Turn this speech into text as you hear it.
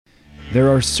There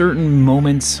are certain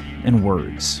moments and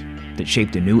words that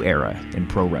shaped a new era in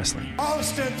pro wrestling.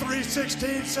 Austin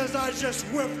 316 says I just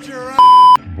whipped your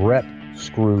ass. Brett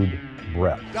screwed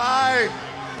Brett. Die,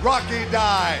 Rocky,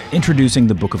 die. Introducing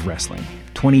the Book of Wrestling,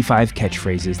 25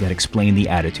 catchphrases that explain the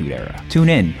Attitude Era. Tune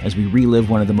in as we relive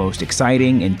one of the most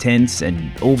exciting, intense, and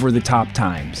over-the-top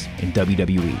times in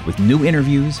WWE with new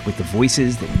interviews with the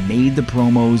voices that made the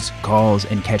promos, calls,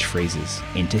 and catchphrases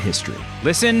into history.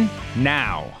 Listen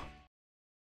now.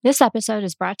 This episode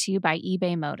is brought to you by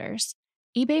eBay Motors.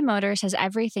 eBay Motors has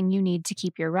everything you need to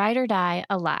keep your ride or die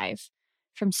alive.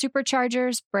 From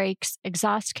superchargers, brakes,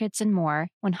 exhaust kits, and more,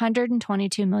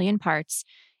 122 million parts,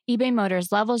 eBay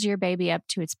Motors levels your baby up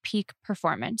to its peak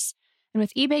performance. And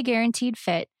with eBay Guaranteed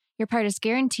Fit, your part is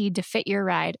guaranteed to fit your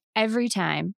ride every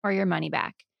time or your money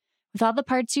back. With all the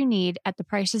parts you need at the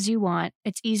prices you want,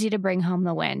 it's easy to bring home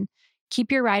the win.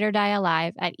 Keep your ride or die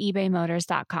alive at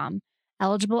ebaymotors.com.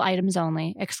 Eligible items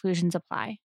only. Exclusions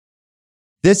apply.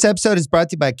 This episode is brought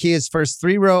to you by Kia's first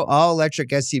three-row all-electric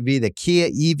SUV, the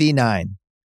Kia EV9.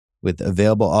 With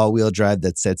available all-wheel drive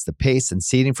that sets the pace and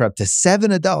seating for up to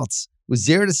 7 adults. With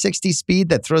 0 to 60 speed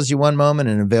that throws you one moment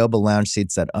and available lounge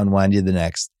seats that unwind you the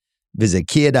next. Visit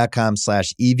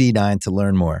kia.com/EV9 to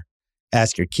learn more.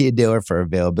 Ask your Kia dealer for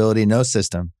availability. No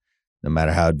system, no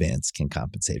matter how advanced, can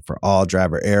compensate for all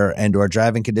driver error and or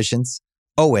driving conditions.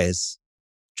 Always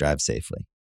drive safely.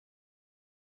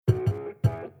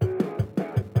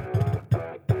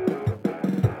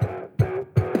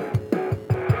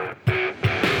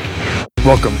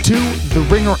 Welcome to the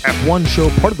Ringer F1 show,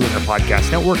 part of the Ringer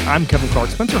Podcast Network. I'm Kevin Clark.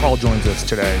 Spencer Hall joins us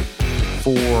today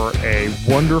for a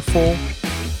wonderful,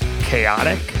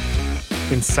 chaotic,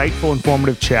 insightful,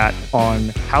 informative chat on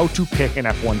how to pick an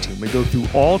F1 team. We go through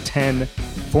all 10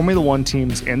 Formula One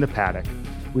teams in the paddock.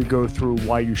 We go through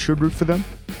why you should root for them.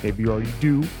 Maybe you already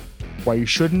do. Why you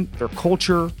shouldn't. Their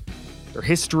culture, their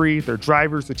history, their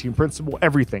drivers, the team principal,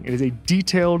 everything. It is a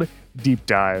detailed deep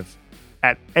dive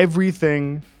at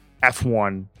everything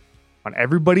F1 on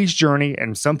everybody's journey.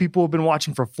 And some people have been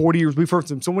watching for 40 years. We've heard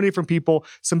from so many different people.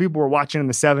 Some people were watching in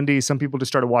the 70s. Some people just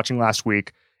started watching last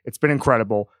week. It's been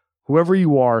incredible. Whoever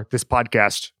you are, this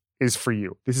podcast is for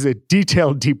you. This is a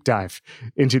detailed deep dive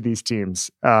into these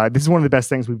teams. This is one of the best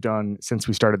things we've done since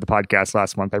we started the podcast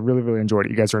last month. I really, really enjoyed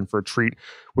it. You guys are in for a treat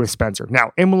with Spencer.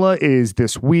 Now, Imola is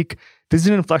this week. This is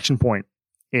an inflection point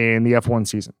in the F1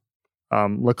 season.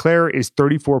 Leclerc is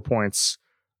 34 points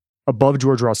above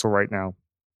George Russell right now.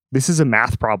 This is a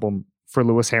math problem for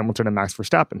Lewis Hamilton and Max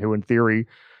Verstappen, who in theory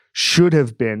should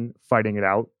have been fighting it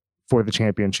out for the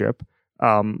championship.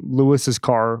 Lewis's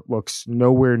car looks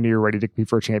nowhere near ready to compete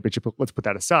for a championship. Let's put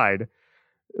that aside.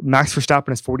 Max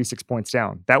Verstappen is 46 points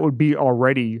down. That would be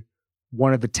already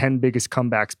one of the 10 biggest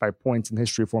comebacks by points in the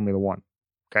history of Formula One.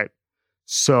 Okay.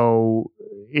 So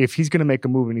if he's going to make a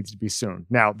move, it needs to be soon.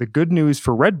 Now, the good news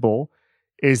for Red Bull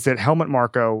is that Helmut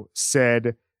Marko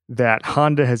said that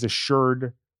Honda has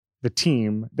assured the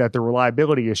team that the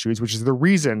reliability issues, which is the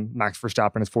reason Max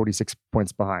Verstappen is 46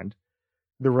 points behind,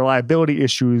 the reliability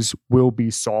issues will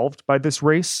be solved by this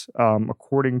race.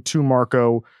 According to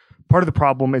Marko, part of the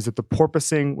problem is that the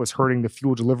porpoising was hurting the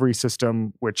fuel delivery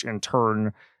system, which in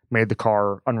turn made the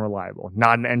car unreliable.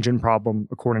 Not an engine problem,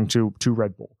 according to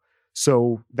Red Bull.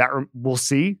 So that we'll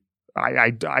see.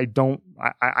 I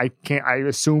can't. I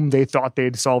assume they thought they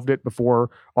had solved it before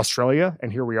Australia,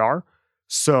 and here we are.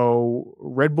 So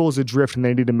Red Bull is adrift, and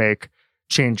they need to make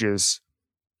changes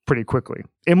pretty quickly.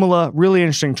 Imola, really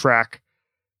interesting track.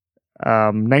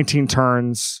 19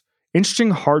 turns,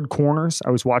 interesting hard corners. I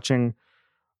was watching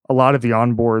a lot of the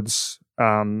onboards.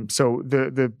 So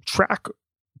the track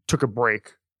took a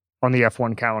break on the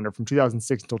F1 calendar from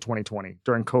 2006 until 2020.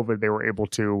 During COVID, they were able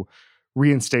to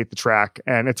reinstate the track,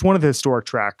 and it's one of the historic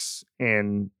tracks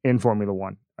in Formula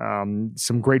One.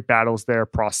 Some great battles there.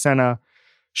 Prost, Senna,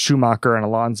 Schumacher, and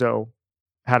Alonso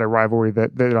had a rivalry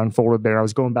that unfolded there. I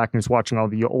was going back and just watching all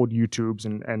the old YouTubes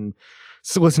and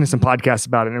so listen to some podcasts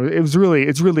about it. And it's really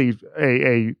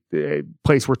a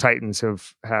place where Titans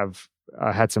have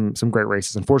had some great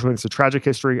races. Unfortunately, it's a tragic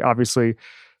history. Obviously,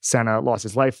 Senna lost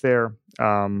his life there.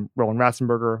 Roland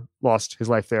Ratzenberger lost his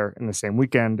life there in the same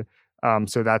weekend.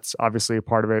 So that's obviously a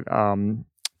part of it.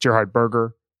 Gerhard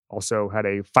Berger also had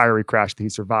a fiery crash that he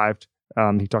survived.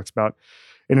 He talks about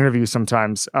in interviews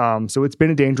sometimes. So it's been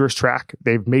a dangerous track.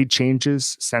 They've made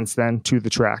changes since then to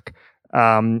the track.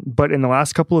 But in the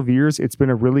last couple of years, it's been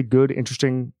a really good,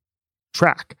 interesting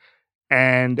track.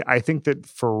 And I think that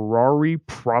Ferrari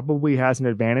probably has an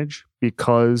advantage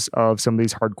because of some of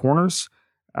these hard corners.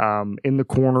 In the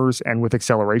corners and with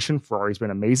acceleration, Ferrari's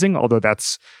been amazing, although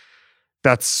that's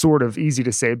That's sort of easy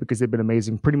to say because they've been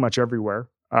amazing pretty much everywhere.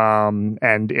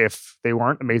 And if they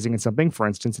weren't amazing in something, for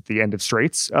instance, at the end of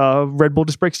straights, Red Bull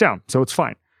just breaks down. So it's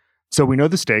fine. So we know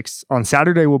the stakes. On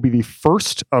Saturday will be the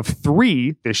first of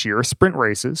 3 this year sprint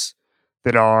races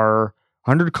that are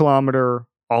 100-kilometer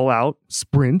all-out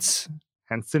sprints,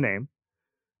 hence the name,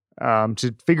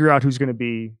 to figure out who's going to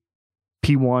be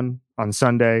P1 on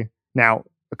Sunday. Now,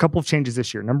 a couple of changes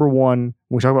this year. Number one,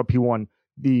 when we talk about P1,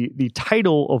 the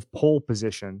title of pole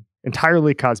position,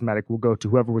 entirely cosmetic, will go to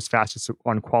whoever was fastest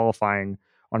on qualifying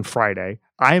on Friday.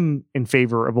 I'm in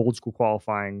favor of old school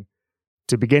qualifying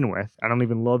to begin with. I don't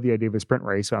even love the idea of a sprint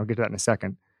race, so I'll get to that in a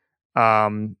second.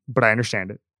 But I understand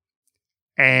it.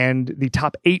 And the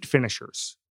top 8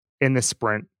 finishers in this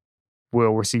sprint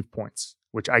will receive points,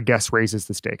 which I guess raises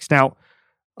the stakes. Now,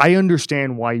 I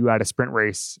understand why you add a sprint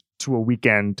race to a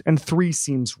weekend, and 3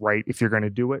 seems right if you're going to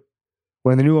do it.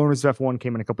 When the new owners of F1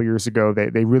 came in a couple years ago,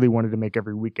 they really wanted to make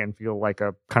every weekend feel like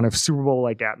a kind of Super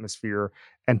Bowl-like atmosphere,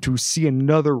 and to see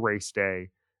another race day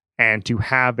and to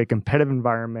have a competitive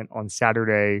environment on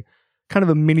Saturday, kind of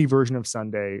a mini version of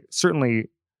Sunday, certainly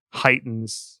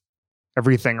heightens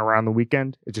everything around the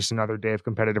weekend. It's just another day of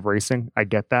competitive racing. I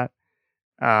get that.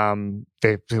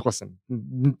 They've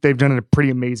done a pretty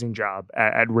amazing job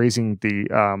at raising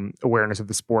the awareness of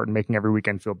the sport and making every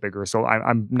weekend feel bigger. So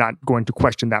I'm not going to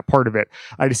question that part of it.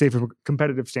 I just say from a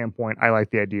competitive standpoint, I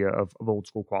like the idea of old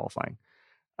school qualifying.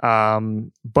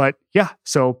 But yeah,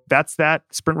 so that's that.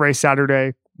 Sprint race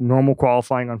Saturday, normal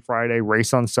qualifying on Friday,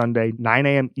 race on Sunday, 9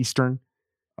 a.m. Eastern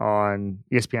on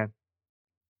ESPN.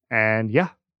 And yeah,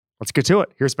 let's get to it.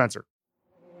 Here's Spencer.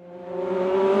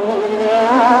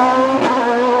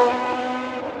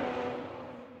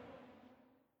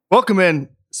 Welcome in,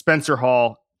 Spencer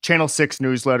Hall, Channel 6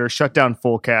 newsletter, Shutdown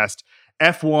Fullcast,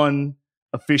 F1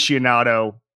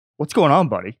 aficionado. What's going on,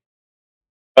 buddy?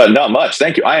 Not much.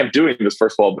 Thank you. I am doing this,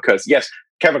 first of all, because, yes,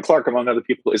 Kevin Clark, among other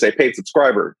people, is a paid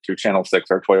subscriber to Channel 6,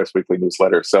 our twice weekly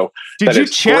newsletter. So did you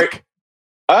check? Great.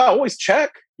 I always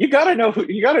check. You got to know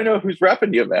who's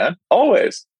repping you, man.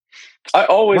 Always. I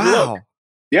always look.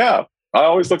 Yeah. I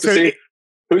always look to see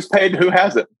who's paid and who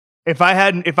hasn't. If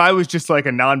I was just like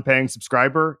a non-paying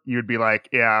subscriber, you'd be like,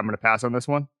 yeah, I'm going to pass on this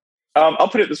one. I'll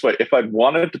put it this way. If I'd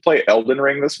wanted to play Elden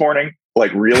Ring this morning,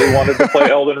 like really wanted to play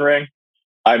Elden Ring,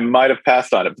 I might have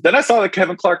passed on it. But then I saw that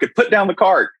Kevin Clark had put down the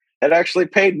card and actually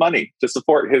paid money to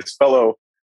support his fellow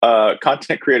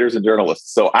content creators and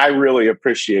journalists. So I really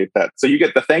appreciate that. So you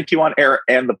get the thank you on air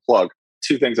and the plug.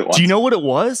 2 things at once. Do you know what it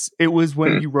was? It was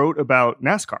when you wrote about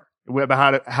NASCAR,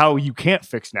 about how you can't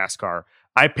fix NASCAR.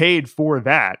 I paid for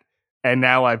that. And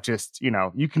now I've just,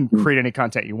 you can create any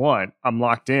content you want. I'm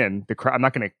locked in. I'm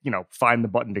not going to, find the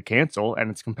button to cancel,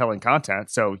 and it's compelling content.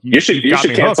 So you should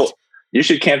cancel. Hooked. You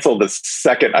should cancel the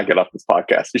second I get off this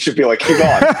podcast. You should be like, he's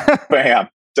on. Bam.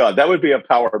 Done. That would be a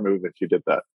power move if you did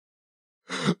that.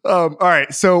 All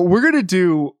right. So we're going to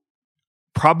do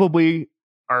probably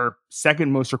our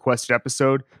second most requested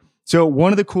episode. So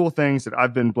one of the cool things that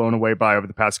I've been blown away by over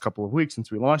the past couple of weeks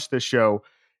since we launched this show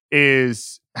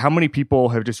is how many people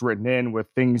have just written in with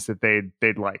things that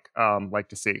they'd like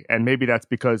to see. And maybe that's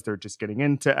because they're just getting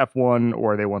into F1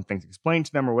 or they want things explained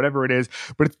to them or whatever it is.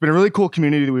 But it's been a really cool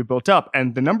community that we've built up.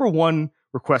 And the number one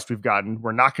request we've gotten,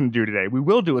 we're not going to do today. We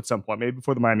will do at some point, maybe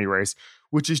before the Miami race,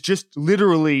 which is just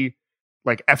literally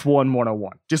like F1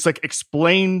 101. Just like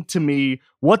explain to me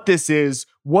what this is,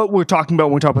 what we're talking about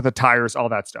when we talk about the tires, all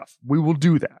that stuff. We will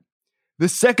do that. The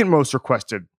second most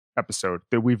requested episode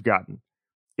that we've gotten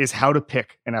is how to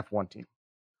pick an F1 team.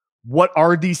 What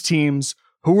are these teams?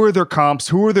 Who are their comps?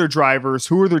 Who are their drivers?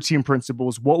 Who are their team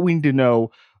principals? What we need to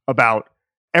know about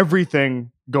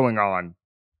everything going on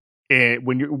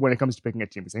when it comes to picking a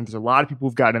team. I think there's a lot of people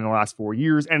who've gotten in the last 4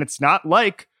 years, and it's not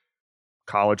like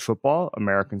college football,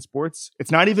 American sports.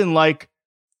 It's not even like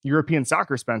European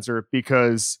soccer, Spencer,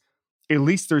 because at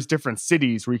least there's different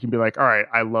cities where you can be like, all right,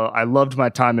 I loved my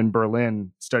time in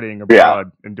Berlin studying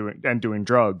abroad and doing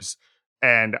drugs.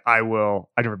 And I've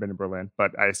never been to Berlin,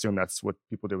 but I assume that's what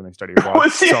people do when they study abroad.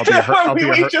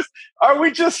 Are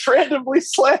we just randomly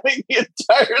slamming the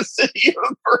entire city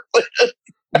of Berlin?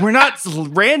 We're not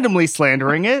randomly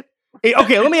slandering it.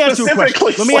 Okay, let me ask you a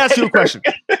question.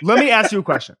 Let me ask you a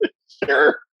question.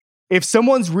 Sure. If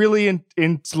someone's really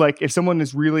if someone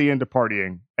is really into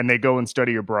partying and they go and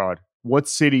study abroad, what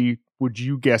city would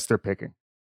you guess they're picking?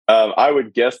 I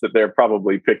would guess that they're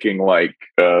probably picking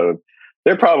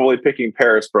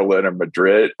Paris, Berlin, or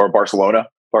Madrid, or Barcelona.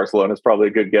 Barcelona's probably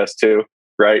a good guess too,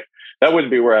 right? That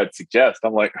wouldn't be where I'd suggest.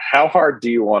 I'm like, how hard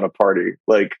do you want to party?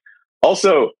 Like,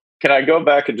 also, can I go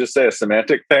back and just say a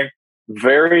semantic thing?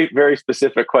 Very, very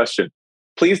specific question.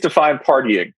 please define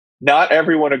partying. Not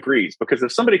everyone agrees, because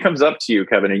if somebody comes up to you,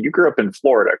 Kevin, and you grew up in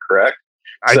Florida, correct?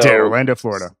 I did, Orlando,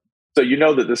 Florida. So you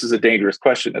know that this is a dangerous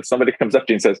question. If somebody comes up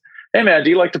to you and says, "Hey man, do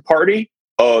you like to party?"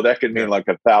 Oh, that could mean like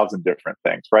 1,000 different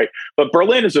things, right? But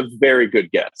Berlin is a very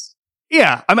good guess.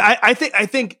 Yeah, I mean, I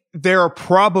think there are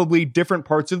probably different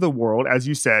parts of the world, as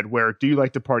you said, where "do you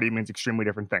like to party" means extremely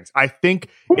different things. I think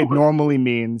it normally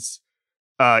means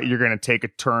you're going to take a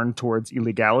turn towards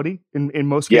illegality in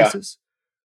most cases.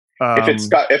 I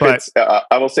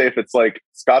will say if it's like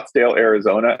Scottsdale,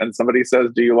 Arizona, and somebody says,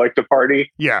 "Do you like to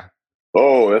party?" Yeah.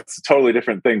 Oh, that's a totally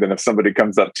different thing than if somebody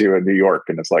comes up to you in New York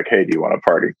and it's like, "Hey, do you want to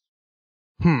party?"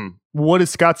 What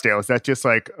is Scottsdale? Is that just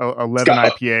like 11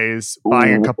 IPAs,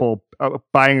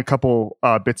 buying a couple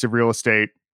bits of real estate?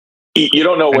 You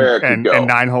don't know where it could go. And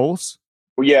 9 holes?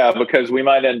 Yeah, because we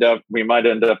might end up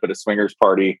at a swingers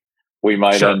party. We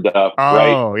might end up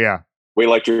Oh, yeah. We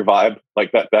like your vibe.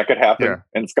 Like that could happen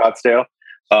in Scottsdale.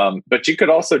 But you could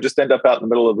also just end up out in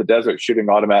the middle of the desert shooting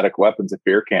automatic weapons at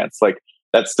beer cans. Like,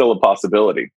 that's still a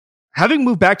possibility. Having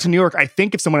moved back to New York, I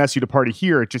think if someone asks you to party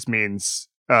here, it just means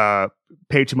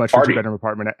pay too much for a 2-bedroom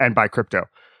apartment and buy crypto.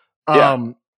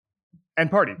 And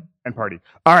party.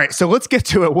 All right, so let's get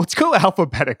to it. Let's go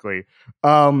alphabetically.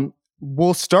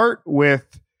 We'll start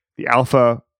with the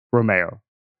Alfa Romeo.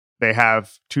 They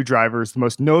have 2 drivers, the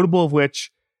most notable of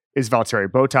which is Valtteri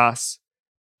Bottas.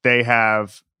 They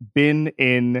have been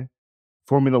in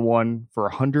Formula One for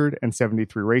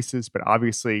 173 races, but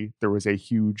obviously there was a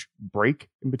huge break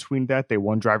in between that. They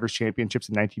won drivers' championships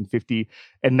in 1950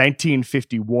 and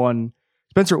 1951.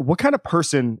 Spencer, what kind of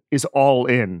person is all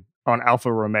in on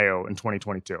Alfa Romeo in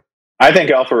 2022? I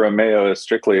think Alfa Romeo is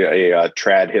strictly a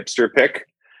trad hipster pick.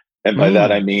 And by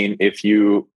that, I mean, if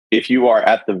you are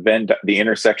at the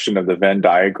intersection of the Venn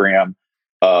diagram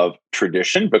of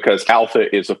tradition, because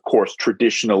Alfa is, of course,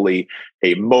 traditionally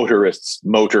a motorist's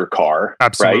motor car.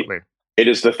 Absolutely. Right? It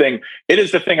is the thing,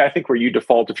 I think, where you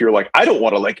default if you're like, I don't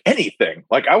want to like anything.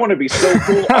 Like, I want to be so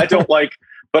cool.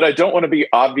 But I don't want to be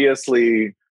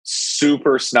obviously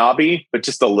super snobby, but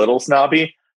just a little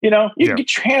snobby. You know, you can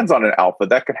get your hands on an Alfa.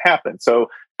 That could happen. So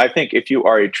I think if you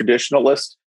are a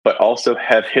traditionalist, but also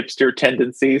have hipster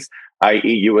tendencies,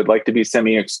 i.e. you would like to be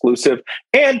semi-exclusive,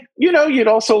 and, you know, you'd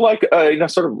also like a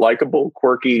sort of likable,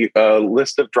 quirky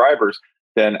list of drivers,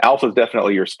 then Alfa is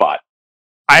definitely your spot.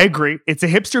 I agree. It's a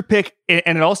hipster pick,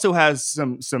 and it also has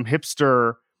some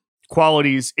hipster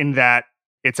qualities in that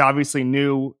it's obviously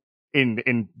new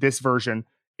in this version.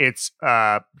 It's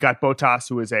got Bottas,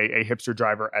 who is a hipster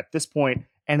driver at this point,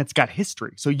 and it's got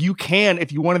history. So you can,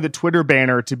 if you wanted the Twitter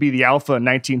banner to be the Alfa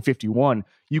 1951,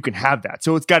 you can have that.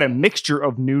 So it's got a mixture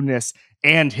of newness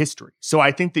and history. So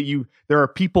I think that there are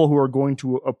people who are going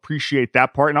to appreciate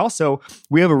that part. And also,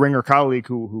 we have a Ringer colleague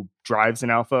who drives an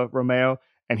Alfa Romeo,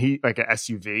 and he like an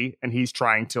SUV, and he's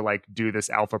trying to like do this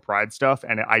Alfa Pride stuff.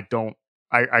 And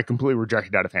I completely reject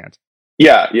it out of hand.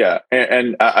 Yeah.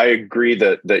 And I agree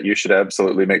that you should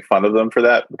absolutely make fun of them for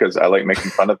that, because I like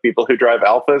making fun of people who drive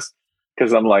Alfas.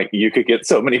 Because I'm like, you could get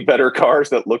so many better cars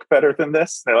that look better than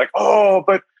this. They're like, oh,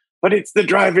 but it's the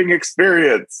driving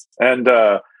experience. And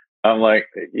I'm like,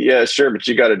 yeah, sure, but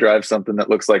you got to drive something that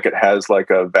looks like it has like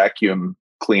a vacuum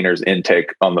cleaner's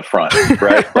intake on the front,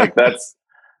 right? Like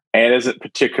and isn't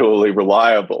particularly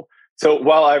reliable. So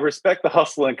while I respect the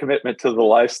hustle and commitment to the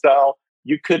lifestyle,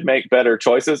 you could make better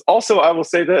choices. Also, I will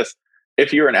say this: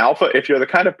 if you're an Alfa, if you're the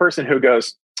kind of person who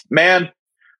goes, man,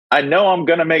 I know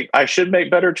I should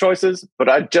make better choices, but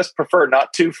I just prefer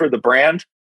not to for the brand,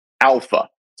 Alfa.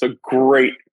 It's a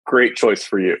great choice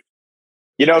for you.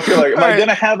 You know, if you're like, am I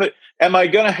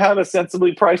going to have a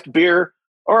sensibly priced beer,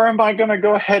 or am I going to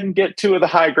go ahead and get 2 of the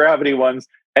high gravity ones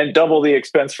and double the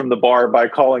expense from the bar by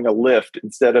calling a Lyft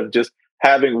instead of just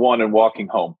having one and walking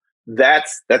home?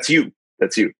 That's you.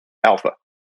 That's you, Alfa.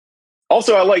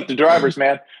 Also, I like the drivers,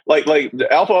 man. Like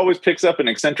Alfa always picks up an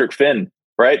eccentric Finn.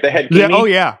 Right? They had Kimi. Oh,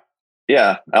 yeah.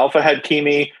 Yeah. Alfa had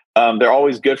Kimi. They're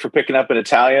always good for picking up an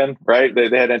Italian, right?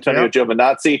 They had Antonio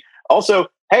Giovinazzi. Also,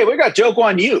 hey, we got Zhou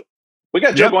Guan Yu.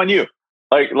 Guan Yu.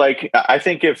 Like I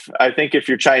think if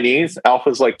you're Chinese,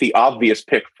 Alfa's like the obvious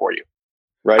pick for you.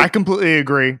 Right? I completely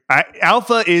agree.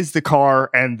 Alfa is the car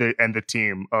and the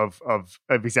team of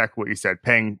exactly what you said.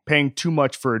 Paying too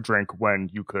much for a drink when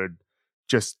you could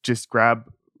just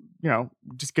grab,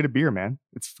 just get a beer, man.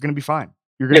 It's going to be fine.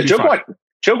 You're going to be fine.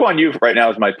 Zhou Guan Yu right now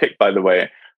is my pick, by the way.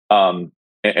 And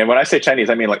when I say Chinese,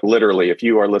 I mean like literally. If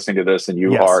you are listening to this and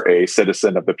you are a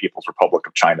citizen of the People's Republic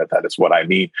of China, that is what I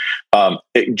mean.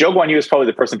 Zhou Guan Yu is probably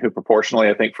the person who proportionally,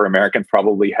 I think, for Americans,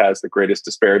 probably has the greatest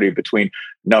disparity between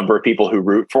number of people who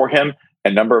root for him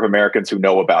and number of Americans who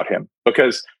know about him.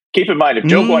 Because Keep in mind, if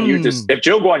Joe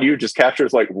Guan Yu just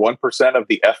captures like 1% of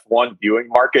the F1 viewing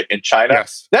market in China,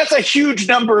 that's a huge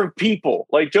number of people.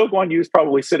 Like Joe Guan Yu is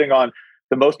probably sitting on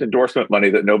the most endorsement money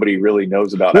that nobody really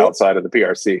knows about outside of the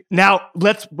PRC. Now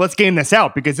let's game this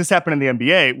out, because this happened in the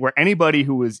NBA, where anybody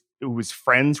who was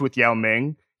friends with Yao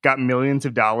Ming got millions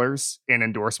of dollars in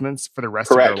endorsements for the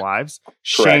rest of their lives.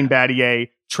 Shane Battier,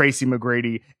 Tracy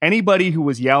McGrady, anybody who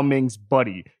was Yao Ming's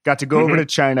buddy got to go over to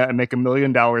China and make $1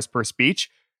 million per speech.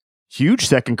 Huge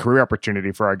second career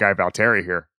opportunity for our guy Valtteri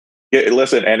here. Yeah,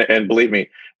 listen, and believe me,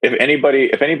 if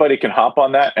anybody can hop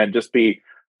on that and just be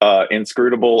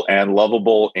inscrutable and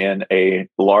lovable in a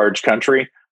large country,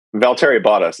 Valtteri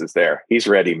Bottas is there. He's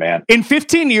ready, man. In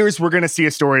 15 years, we're going to see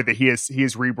a story that he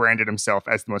has rebranded himself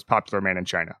as the most popular man in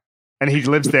China, and he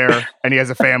lives there, and he has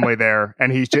a family there,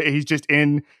 and he's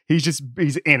in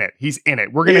it. He's in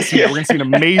it. We're going to see it. We're going to see an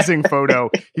amazing photo.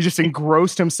 He just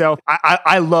engrossed himself.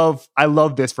 I love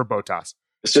this for Bottas.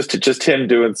 It's just him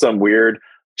doing some weird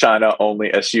China only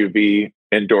SUV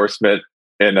endorsement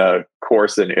in a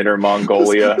course in Inner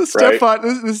Mongolia.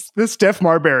 This Steph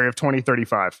Marbury of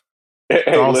 2035.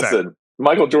 Hey, listen,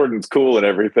 Michael Jordan's cool and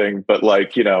everything, but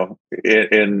like, you know,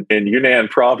 in Yunnan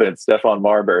province, Stefan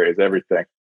Marbury is everything.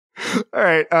 All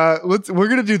right, we're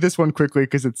gonna do this one quickly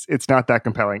because it's not that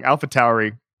compelling.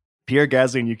 AlphaTauri, Pierre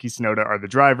Gasly and Yuki Tsunoda are the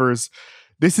drivers.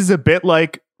 This is a bit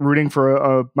like rooting for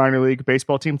a minor league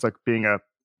baseball team. It's like being a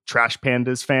Trash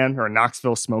Pandas fan or a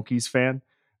Knoxville Smokies fan.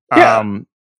 Yeah.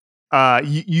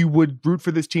 You would root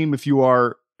for this team if you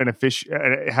are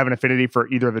have an affinity for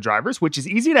either of the drivers, which is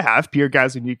easy to have. Pierre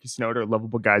Gasly and Yuki Tsunoda are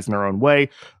lovable guys in their own way.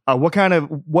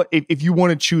 If you want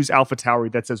to choose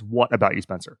AlphaTauri, that says what about you,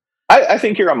 Spencer? I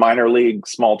think you're a minor league,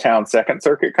 small town, second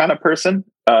circuit kind of person.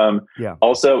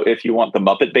 Also, if you want the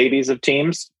Muppet Babies of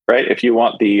teams, right? If you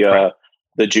want the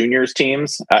juniors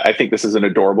teams, I think this is an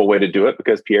adorable way to do it,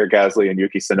 because Pierre Gasly and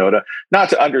Yuki Tsunoda, not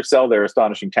to undersell their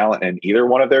astonishing talent in either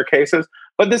one of their cases,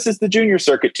 but this is the junior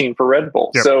circuit team for Red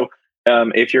Bull. Yep. So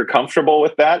if you're comfortable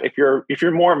with that, if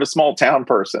you're more of a small town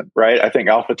person, right? I think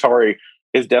AlphaTauri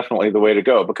is definitely the way to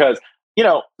go, because, you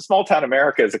know, small town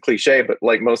America is a cliche, but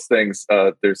like most things,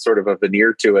 there's sort of a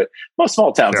veneer to it. Most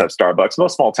small towns have Starbucks.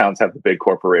 Most small towns have the big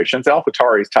corporations.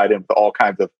 AlphaTauri is tied in with all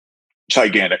kinds of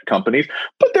gigantic companies,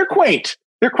 but they're quaint.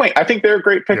 I think they're a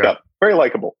great pickup. Very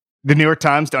likable. The New York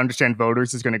Times, to understand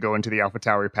voters, is going to go into the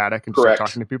AlphaTauri paddock and start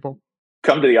talking to people.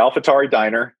 Come to the AlphaTauri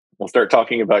diner. We'll start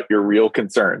talking about your real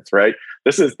concerns, right?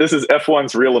 This is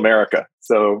F1's real America.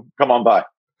 So come on by.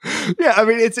 Yeah, I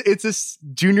mean, it's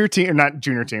a junior team, or not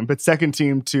junior team, but second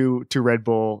team to Red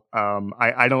Bull.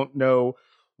 I don't know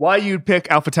why you'd pick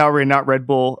AlphaTauri and not Red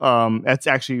Bull. That's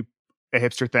actually a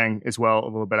hipster thing as well, a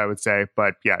little bit, I would say.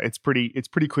 But yeah, it's pretty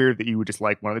clear that you would just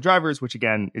like one of the drivers, which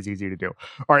again is easy to do.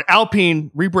 All right,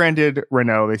 Alpine rebranded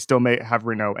Renault. They still may have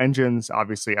Renault engines.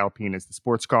 Obviously, Alpine is the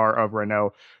sports car of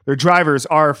Renault. Their drivers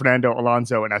are Fernando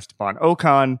Alonso and Esteban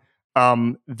Ocon.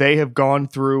 They have gone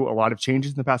through a lot of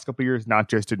changes in the past couple of years, not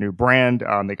just a new brand.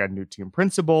 They got a new team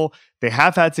principal. They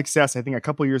have had success. I think a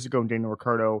couple of years ago when Daniel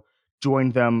Ricciardo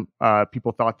joined them,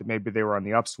 people thought that maybe they were on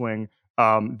the upswing.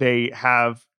 They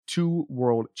have 2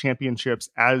 world championships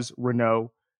as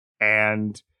Renault,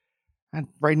 and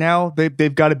right now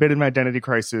they've got a bit of an identity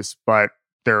crisis, but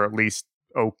they're at least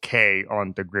okay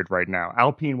on the grid right now.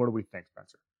 Alpine, what do we think,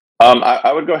 Spencer?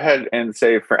 I would go ahead and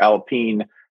say for Alpine,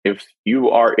 if you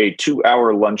are a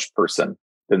 2-hour lunch person,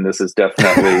 then this is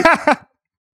definitely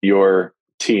your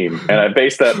team. And I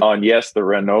base that on, the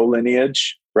Renault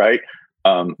lineage, right?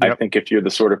 Yep. I think if you're the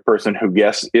sort of person who,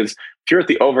 if you're at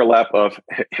the overlap of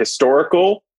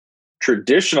historical,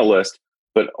 traditionalist,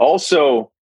 but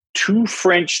also too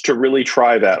French to really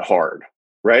try that hard,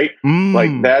 right?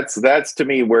 Like that's to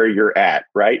me where you're at,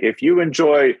 right? If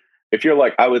you're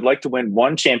like, I would like to win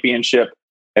one championship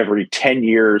every 10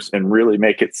 years and really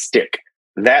make it stick.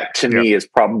 That to me is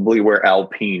probably where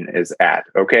Alpine is at.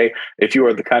 Okay. If you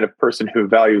are the kind of person who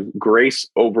values grace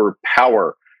over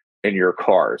power in your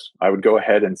cars, I would go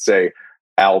ahead and say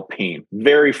Alpine.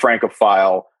 Very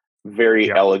francophile,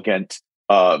 very elegant,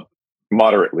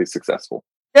 moderately successful.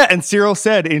 Yeah, and Cyril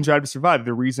said in Drive to Survive,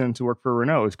 the reason to work for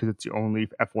Renault is because it's the only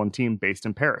F1 team based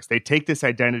in Paris. They take this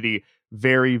identity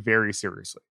very, very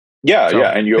seriously. Yeah,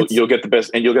 and you'll get the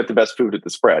best, and you'll get the best food at the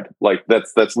spread. Like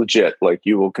that's legit. Like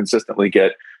you will consistently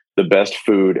get the best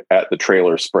food at the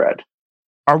trailer spread.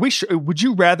 Are we sure? Would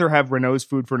you rather have Renault's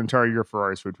food for an entire year, or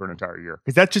Ferrari's food for an entire year?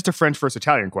 Because that's just a French versus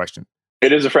Italian question.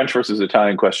 It is a French versus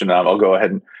Italian question. I'll go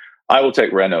ahead and I will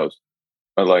take Renault's.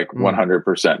 Like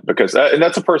 100%, because and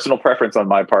that's a personal preference on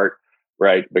my part,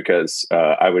 right? Because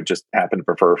I would just happen to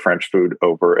prefer French food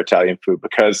over Italian food,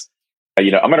 because I'm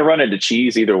going to run into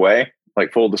cheese either way.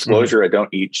 Like, full disclosure, I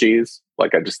don't eat cheese.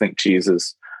 Like, I just think cheese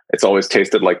it's always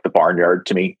tasted like the barnyard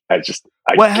to me. I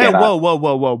cannot.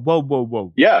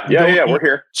 Whoa. Yeah. We're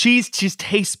here. Cheese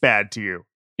tastes bad to you.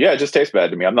 Yeah, it just tastes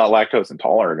bad to me. I'm not lactose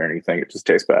intolerant or anything. It just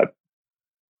tastes bad.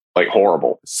 Like,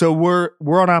 horrible. So we're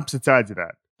on opposite sides of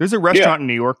that. There's a restaurant in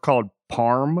New York called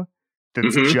Parm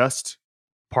that's just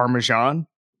Parmesan.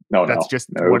 That's just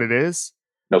what it is.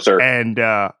 No, sir. And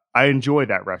I enjoy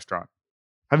that restaurant.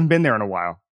 Haven't been there in a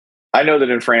while. I know that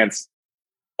in France,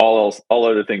 all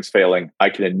other things failing, I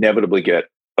can inevitably get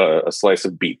a slice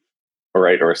of beef, all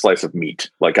right, or a slice of meat.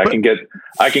 Like, I can get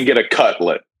a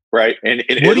cutlet, right? And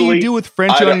in what Italy, do you do with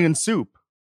French onion soup?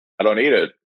 I don't eat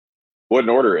it.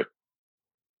 Wouldn't order it.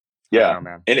 Yeah, know,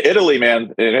 man. In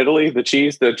Italy, the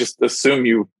cheese, they'll just assume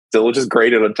they'll just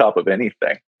grate it on top of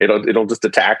anything. It'll just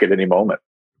attack at any moment.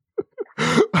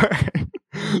 All right.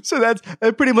 So that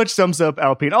pretty much sums up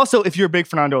Alpine. Also, if you're a big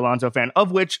Fernando Alonso fan,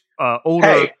 of which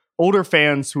older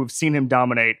fans who have seen him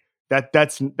dominate,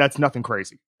 that's nothing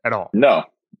crazy at all. No,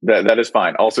 that is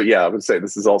fine. Also, I would say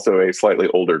this is also a slightly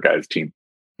older guy's team.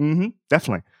 Mm-hmm,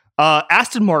 definitely.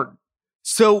 Aston Martin.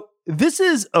 So this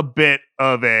is a bit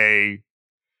of a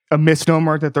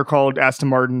misnomer that they're called Aston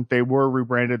Martin. They were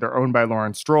rebranded. They're owned by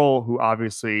Lawrence Stroll, who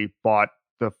obviously bought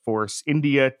the Force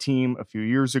India team a few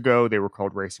years ago. They were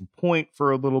called Racing Point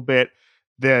for a little bit.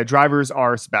 The drivers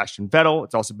are Sebastian Vettel.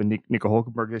 It's also been Nico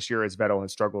Hülkenberg this year, as Vettel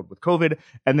has struggled with COVID.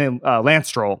 And then Lance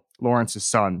Stroll, Lawrence's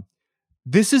son.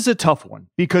 This is a tough one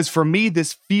because for me,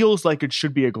 this feels like it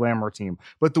should be a glamour team.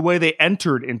 But the way they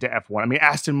entered into F1, I mean,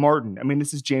 Aston Martin, I mean,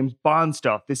 this is James Bond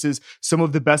stuff. This is some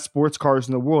of the best sports cars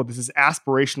in the world. This is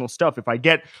aspirational stuff. If I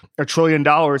get $1 trillion,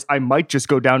 I might just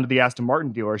go down to the Aston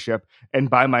Martin dealership and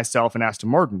buy myself an Aston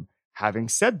Martin. Having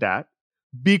said that,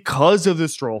 because of the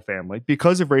Stroll family,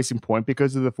 because of Racing Point,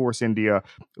 because of the Force India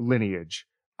lineage,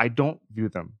 I don't view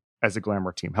them as a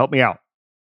glamour team. Help me out.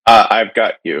 I've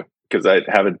got you, because I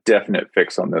have a definite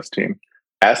fix on this team.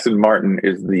 Aston Martin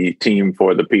is the team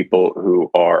for the people who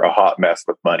are a hot mess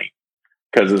with money.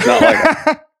 Because it's not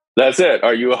like, that's it.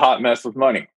 Are you a hot mess with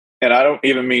money? And I don't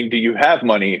even mean, do you have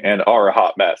money and are a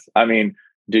hot mess? I mean,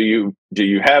 do you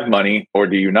have money or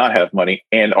do you not have money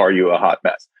and are you a hot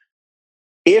mess?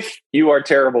 If you are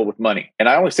terrible with money, and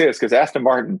I only say this because Aston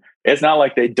Martin, it's not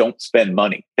like they don't spend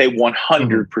money. They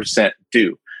 100%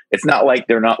 do. It's not like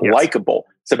they're not likable.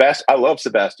 I love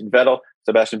Sebastian Vettel.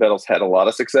 Sebastian Vettel's had a lot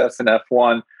of success in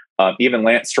F1. Even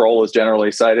Lance Stroll is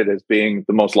generally cited as being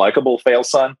the most likable fail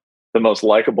son, the most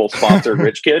likable sponsored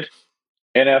rich kid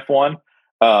in F1,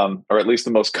 or at least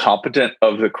the most competent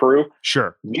of the crew.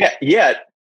 Sure. Yet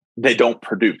they don't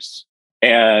produce,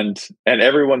 and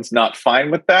everyone's not fine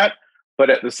with that. But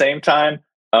at the same time,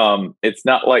 it's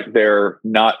not like they're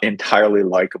not entirely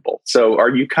likable. So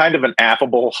are you kind of an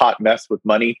affable hot mess with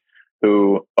money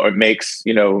who makes,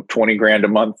 $20,000 a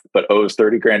month, but owes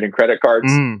 $30,000 in credit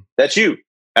cards? That's you,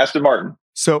 Aston Martin.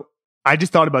 So I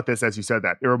just thought about this as you said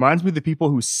that. It reminds me of the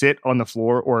people who sit on the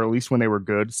floor, or at least when they were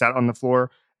good, sat on the floor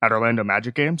at Orlando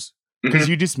Magic games. Because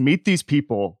you just meet these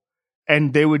people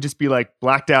and they would just be like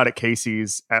blacked out at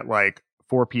Casey's at like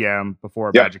 4 p.m. before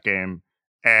a Magic game.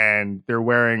 And they're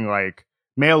wearing like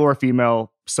male or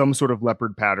female, some sort of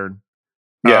leopard pattern.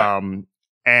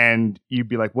 And you'd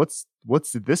be like, what's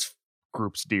this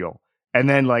group's deal? And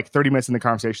then like 30 minutes in the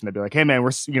conversation, they'd be like, hey man,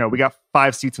 we got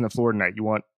 5 seats on the floor tonight. You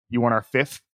want our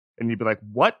 5th? And you'd be like,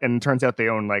 what? And it turns out they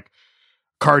own like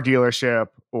car dealership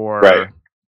or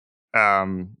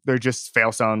they're just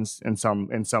fail sons in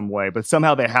some way, but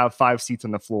somehow they have 5 seats on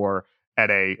the floor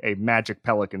at a Magic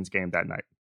Pelicans game that night.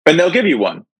 And they'll give you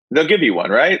one. They'll give you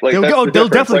one, right? Like they'll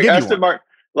definitely give Aston you one.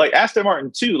 Like Aston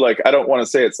Martin too. Like, I don't want to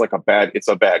say it's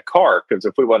a bad car, because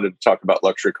if we wanted to talk about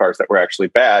luxury cars that were actually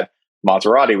bad,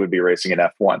 Maserati would be racing in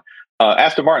F1.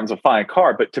 Aston Martin's a fine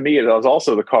car, but to me, it is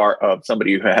also the car of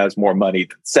somebody who has more money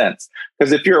than sense.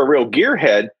 Because if you're a real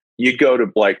gearhead, you'd go to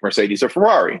like Mercedes or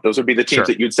Ferrari. Those would be the teams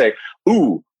that you'd say,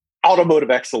 ooh, automotive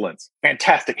excellence,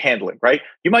 fantastic handling, right?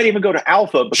 You might even go to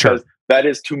Alpha, because that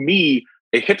is, to me,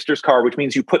 a hipster's car, which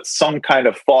means you put some kind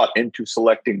of thought into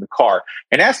selecting the car.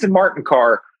 An Aston Martin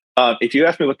car, if you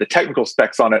ask me what the technical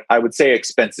specs on it, I would say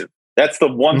expensive. That's the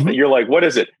one that you're like, what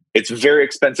is it? It's very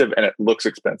expensive and it looks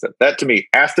expensive. That, to me,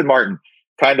 Aston Martin,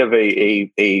 kind of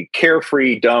a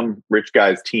carefree, dumb, rich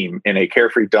guy's team in a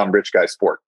carefree, dumb, rich guy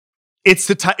sport.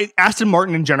 It's Aston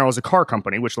Martin in general as a car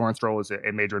company, which Lawrence Stroll is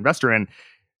a major investor in,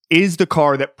 is the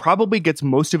car that probably gets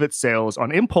most of its sales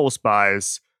on impulse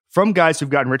buys from guys who've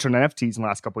gotten rich on NFTs in the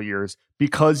last couple of years,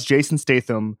 because Jason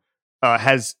Statham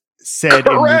has said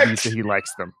in movies that he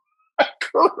likes them.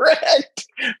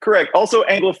 Correct. Also,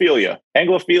 Anglophilia.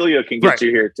 Anglophilia can get you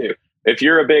here too. If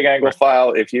you're a big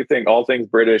Anglophile, if you think all things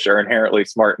British are inherently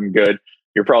smart and good,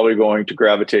 you're probably going to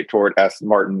gravitate toward Aston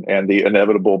Martin and the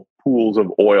inevitable pools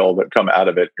of oil that come out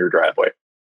of it in your driveway.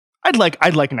 I'd like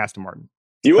an Aston Martin.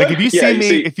 You would? Like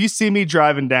if you see me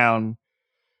driving down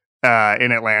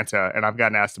in Atlanta and I've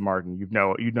got an Aston Martin, you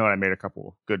know I made a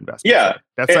couple good investments. Yeah,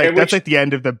 that's like the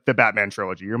end of the Batman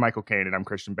trilogy. You're Michael Caine and I'm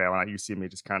Christian Bale, and you see me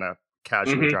just kind of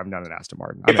casually driving down an Aston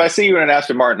Martin. If I see you in an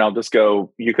Aston Martin, I'll just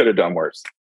go, you could have done worse.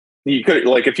 You could,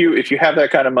 like, if you have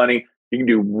that kind of money, you can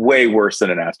do way worse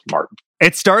than an Aston Martin.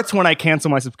 It starts when I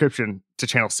cancel my subscription to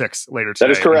Channel 6 later today.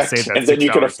 That is correct. And then you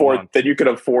can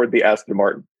afford the Aston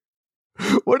Martin.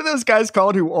 What are those guys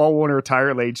called who all want to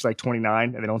retire at age like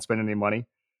 29 and they don't spend any money?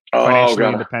 Oh, financially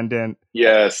independent.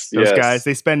 Yes. Those guys,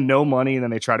 they spend no money and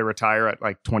then they try to retire at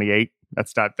like 28.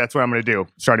 That's what I'm going to do,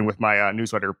 starting with my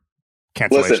newsletter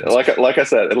cancellations. Listen, like I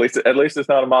said, at least it's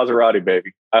not a Maserati,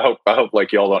 baby. I hope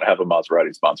like y'all don't have a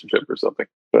Maserati sponsorship or something.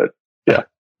 But yeah,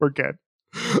 we're good.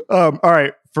 All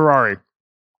right, Ferrari.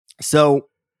 So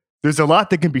there's a lot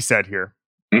that can be said here.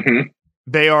 Mm-hmm.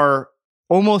 They are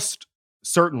almost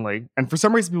certainly, and for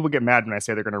some reason people get mad when I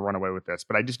say they're going to run away with this,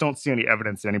 but I just don't see any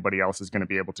evidence that anybody else is going to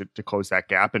be able to close that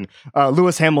gap. And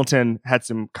Lewis Hamilton had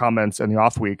some comments in the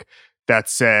off week that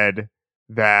said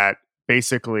that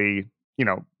basically, you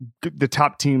know, the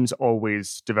top teams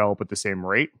always develop at the same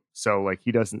rate. So like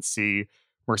he doesn't see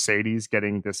Mercedes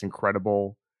getting this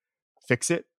incredible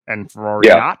fix it and Ferrari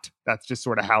not. That's just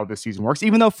sort of how this season works.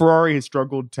 Even though Ferrari has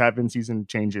struggled to have in-season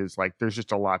changes, like there's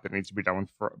just a lot that needs to be done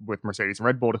with Mercedes and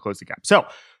Red Bull to close the gap. So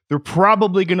they're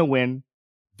probably going to win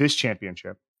this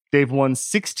championship. They've won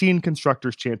 16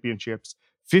 Constructors' Championships,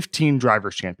 15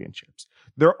 Drivers' Championships.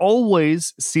 They're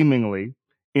always seemingly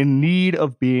in need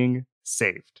of being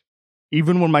saved.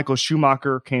 Even when Michael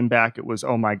Schumacher came back, it was,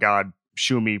 oh my God,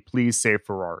 Schumi, please save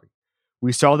Ferrari.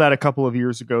 We saw that a couple of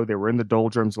years ago. They were in the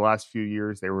doldrums the last few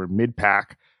years. They were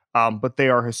mid-pack, but they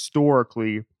are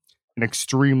historically an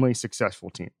extremely successful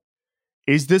team.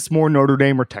 Is this more Notre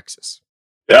Dame or Texas?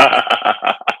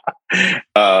 I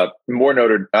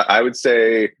would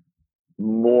say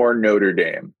more Notre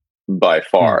Dame by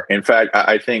far. In fact,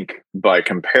 I think by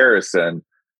comparison,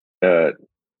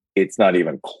 it's not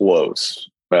even close.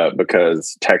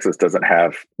 Because Texas doesn't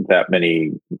have that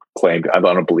many claimed. I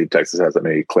don't believe Texas has that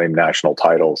many claimed national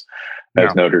titles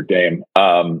as Notre Dame.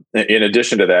 In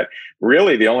addition to that,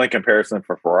 really the only comparison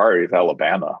for Ferrari is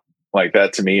Alabama. Like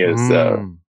that to me is, they're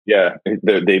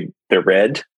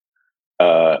red.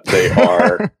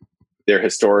 They're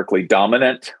historically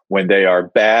dominant. When they are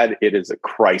bad, it is a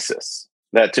crisis.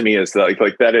 That to me is like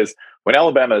that is. When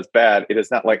Alabama is bad, it is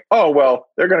not like, oh, well,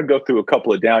 they're going to go through a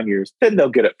couple of down years, then they'll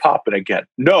get it popping again.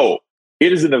 No,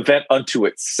 it is an event unto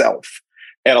itself.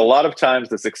 And a lot of times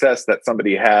the success that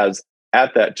somebody has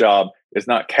at that job is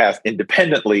not cast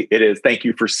independently. It is, thank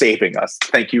you for saving us.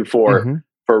 Thank you for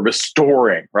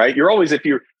restoring, right? You're always, if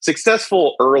you're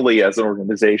successful early as an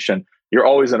organization, you're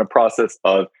always in a process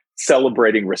of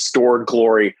celebrating restored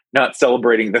glory, not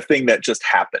celebrating the thing that just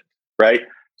happened, right?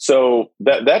 So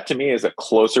that to me is a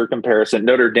closer comparison.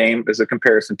 Notre Dame is a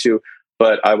comparison too,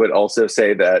 but I would also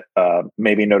say that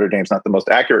maybe Notre Dame's not the most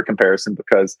accurate comparison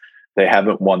because they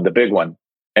haven't won the big one.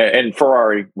 And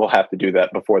Ferrari will have to do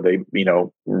that before they,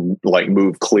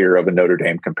 move clear of a Notre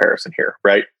Dame comparison here,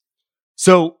 right?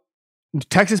 So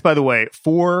Texas, by the way,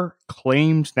 4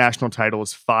 claimed national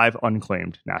titles, 5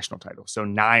 unclaimed national titles. So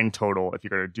 9 total if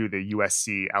you're going to do the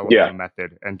USC Alabama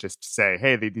method and just say,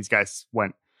 hey, these guys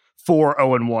went 4-0-1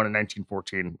 in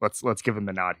 1914. Let's give them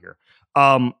the nod here.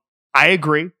 I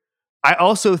agree. I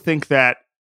also think that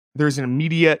there's a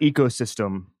media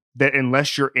ecosystem that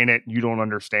unless you're in it, you don't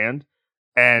understand.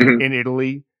 And in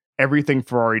Italy, everything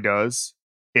Ferrari does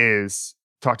is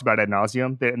talked about ad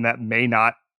nauseum, and that may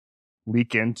not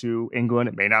leak into England.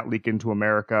 It may not leak into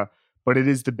America, but it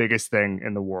is the biggest thing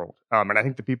in the world. And I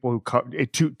think the people who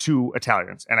to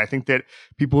Italians, and I think that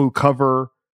people who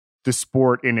cover the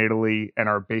sport in Italy and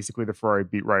are basically the Ferrari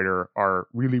beat writer are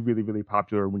really, really, really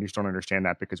popular. We just don't understand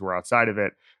that because we're outside of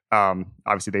it.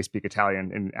 Obviously, they speak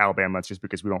Italian in Alabama. It's just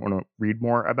because we don't want to read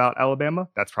more about Alabama.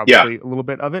 That's probably a little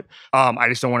bit of it. I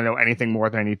just don't want to know anything more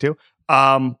than I need to.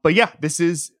 But yeah, this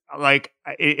is like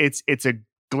it's a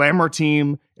glamour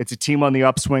team. It's a team on the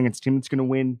upswing. It's a team that's going to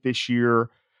win this year.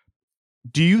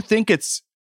 Do you think it's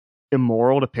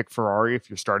immoral to pick Ferrari if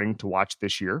you're starting to watch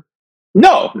this year?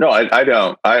 No, I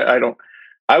don't. I don't.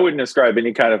 I wouldn't ascribe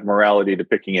any kind of morality to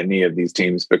picking any of these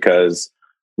teams because,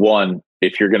 one,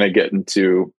 if you're going to get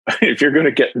into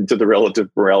the relative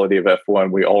morality of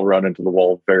F1, we all run into the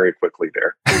wall very quickly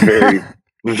there.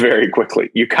 very quickly.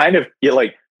 You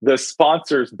like the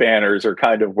sponsors banners are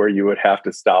kind of where you would have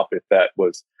to stop if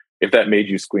that made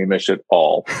you squeamish at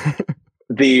all.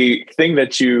 The thing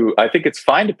that I think it's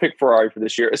fine to pick Ferrari for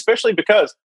this year, especially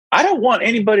because I don't want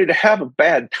anybody to have a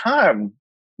bad time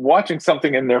watching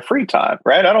something in their free time,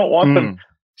 right? I don't want them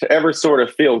to ever sort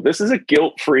of feel this is a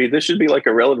guilt-free, this should be like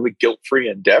a relatively guilt-free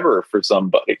endeavor for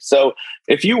somebody. So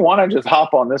if you want to just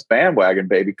hop on this bandwagon,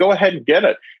 baby, go ahead and get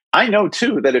it. I know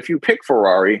too that if you pick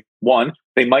Ferrari, one,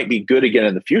 they might be good again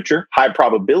in the future, high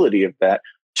probability of that.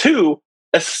 Two,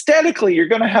 aesthetically, you're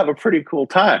going to have a pretty cool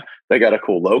time. They got a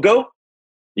cool logo.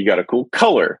 You got a cool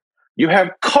color. You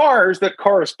have cars that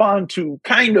correspond to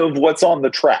kind of what's on the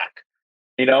track.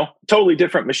 Totally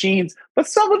different machines, but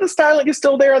some of the styling is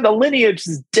still there and the lineage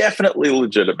is definitely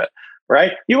legitimate,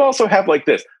 right? You also have like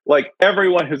this, like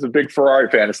everyone who's a big Ferrari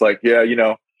fan is like, yeah,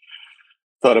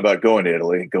 thought about going to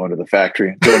Italy, going to the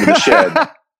factory, going to the shed.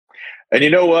 And you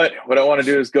know what? What I want to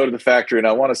do is go to the factory and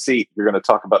I want to see, you're going to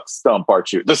talk about the stump,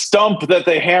 aren't you? The stump that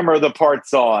they hammer the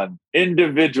parts on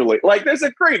individually. Like there's a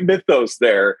great mythos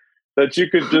there that you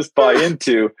could just buy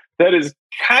into that is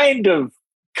kind of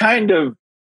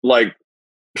like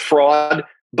fraud,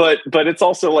 but it's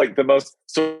also like the most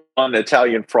sort of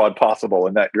Italian fraud possible,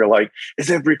 in that you're like, is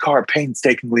every car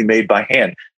painstakingly made by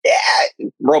hand? Yeah,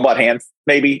 robot hands,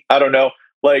 maybe. I don't know.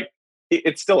 Like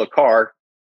it's still a car.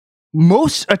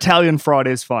 Most Italian fraud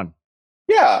is fun.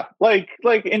 Yeah, like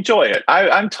enjoy it.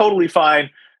 I'm totally fine.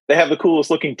 They have the coolest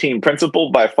looking team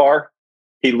principal by far.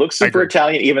 He looks super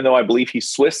Italian, even though I believe he's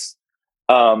Swiss.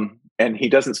 And he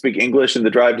doesn't speak English in the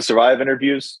Drive to Survive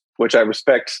interviews, which I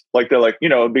respect. Like they're like,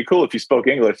 it'd be cool if you spoke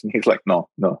English, and he's like, no.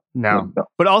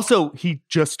 But also, he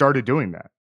just started doing that.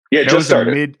 Yeah, just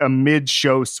started a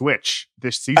mid-show switch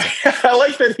this season. I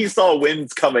like that he saw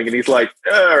wins coming, and he's like,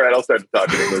 all right, I'll start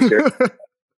talking English here.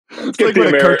 It's like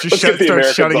when a coach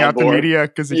starts shutting out the media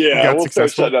because he got successful.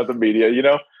 Start shutting out the media.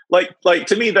 Like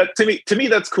to me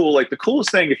that's cool. Like the coolest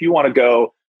thing, if you want to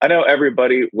go. I know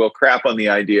everybody will crap on the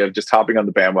idea of just hopping on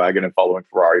the bandwagon and following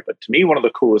Ferrari, but to me, one of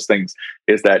the coolest things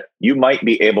is that you might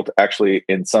be able to actually,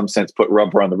 in some sense, put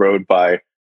rubber on the road by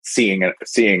seeing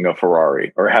a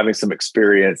Ferrari or having some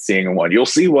experience seeing one. You'll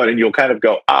see one and you'll kind of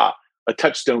go, a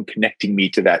touchstone connecting me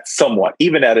to that somewhat,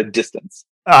 even at a distance.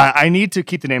 I need to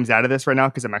keep the names out of this right now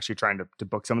because I'm actually trying to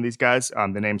book some of these guys.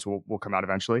 The names will come out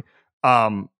eventually.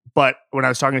 But when I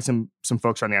was talking to some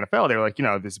folks around the NFL, they were like,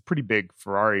 there's a pretty big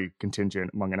Ferrari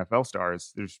contingent among NFL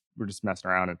stars. We're just messing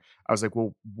around. And I was like,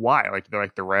 well, why? Like, they're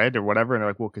like the red or whatever. And they're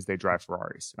like, well, because they drive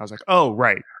Ferraris. And I was like, oh,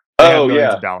 right. They have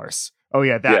millions of dollars. Oh,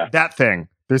 yeah, that thing.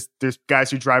 There's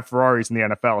guys who drive Ferraris in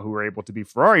the NFL who are able to be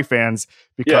Ferrari fans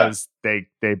because they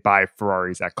buy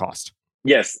Ferraris at cost.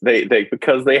 Yes, they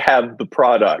because they have the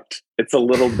product. It's a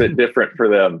little bit different for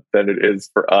them than it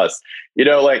is for us.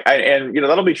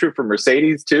 That'll be true for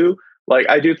Mercedes too. Like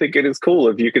I do think it is cool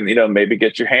if you can, maybe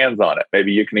get your hands on it.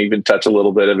 Maybe you can even touch a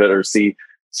little bit of it or see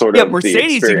sort of. Yeah,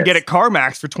 Mercedes you can get at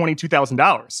CarMax for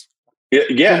 $22,000.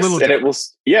 Yes, and it will.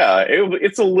 Yeah,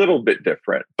 it's a little bit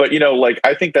different, but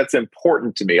I think that's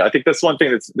important to me. I think that's one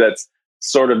thing that's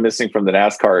sort of missing from the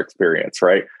NASCAR experience,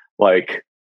 right? Like.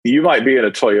 You might be in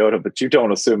a Toyota, but you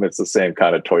don't assume it's the same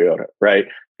kind of Toyota, right?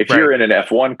 If you're in an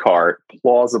F1 car,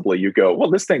 plausibly you go,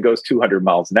 well, this thing goes 200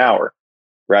 miles an hour,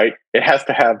 right? It has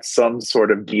to have some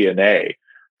sort of DNA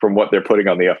from what they're putting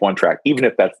on the F1 track, even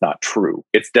if that's not true.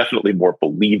 It's definitely more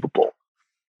believable.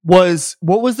 What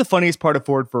was the funniest part of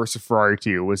Ford versus Ferrari to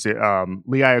you? Was it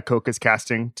Lee Iacocca's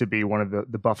casting to be one of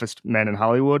the buffest men in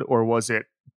Hollywood, or was it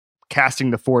casting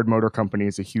the Ford Motor Company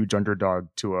as a huge underdog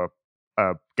to a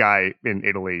guy in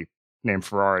Italy named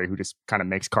Ferrari who just kind of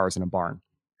makes cars in a barn?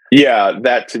 Yeah,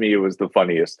 that to me was the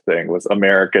funniest thing, was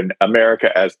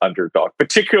America as underdog,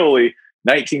 particularly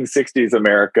 1960s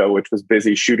America, which was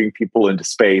busy shooting people into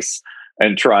space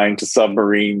and trying to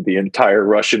submarine the entire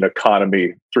Russian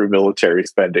economy through military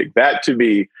spending. That to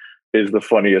me is the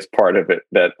funniest part of it,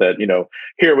 that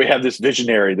here we have this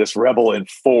visionary, this rebel in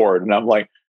Ford. And I'm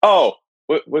like, oh,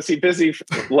 was he busy?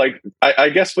 Like, I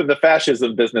guess when the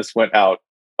fascism business went out,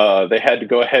 they had to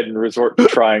go ahead and resort to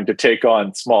trying to take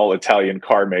on small Italian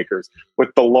car makers with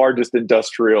the largest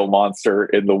industrial monster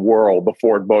in the world, the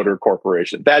Ford Motor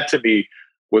Corporation. That to me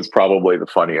was probably the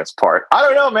funniest part. I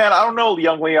don't know, man. I don't know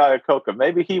young Lee Iacocca.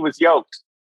 Maybe he was yoked.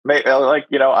 I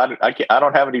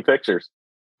don't have any pictures.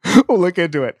 We'll look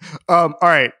into it. All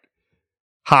right.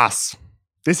 Haas.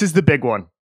 This is the big one.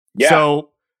 Yeah. So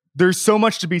there's so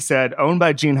much to be said. Owned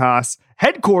by Gene Haas,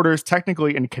 headquarters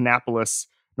technically in Kannapolis,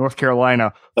 North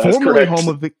Carolina, formerly home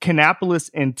of the Kannapolis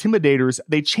Intimidators.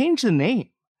 They changed the name.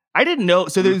 I didn't know.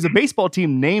 So there's a baseball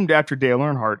team named after Dale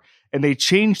Earnhardt, and they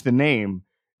changed the name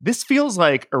this feels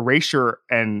like erasure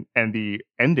and the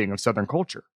ending of Southern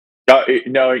culture.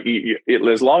 No,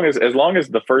 as long as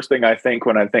the first thing I think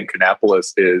when I think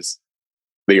Kannapolis is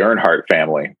the Earnhardt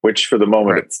family, which for the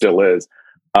moment it still is,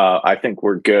 I think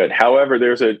we're good. However,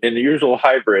 there's an unusual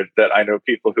hybrid that I know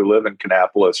people who live in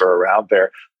Kannapolis or around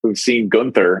there who've seen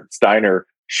Gunther Steiner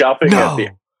shopping at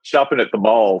the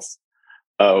malls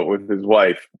with his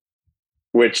wife,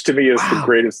 which to me is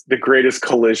the greatest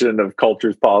collision of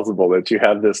cultures possible. That you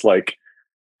have this like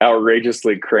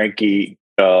outrageously cranky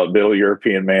middle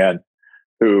European man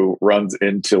who runs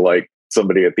into like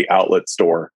somebody at the outlet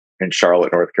store in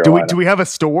Charlotte, North Carolina. Do we have a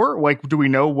store? Like, do we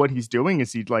know what he's doing?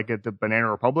 Is he like at the Banana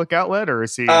Republic outlet, or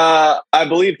is he? I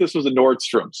believe this was a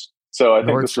Nordstrom's. So I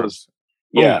think this was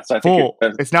so I full.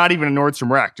 Think it's not even a Nordstrom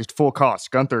rack, just full cost.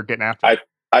 Gunther getting after it.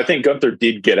 I think Gunther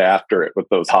did get after it with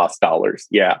those Haas dollars.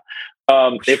 Yeah.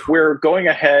 If we're going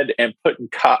ahead and putting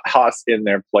Haas in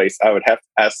their place, I would have to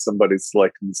ask somebody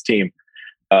selecting this team.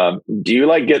 Do you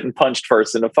like getting punched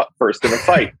first in a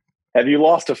fight? Have you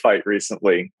lost a fight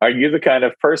recently? Are you the kind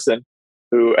of person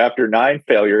who, after 9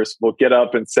 failures, will get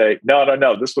up and say, no,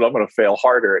 this one I'm going to fail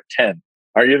harder at 10?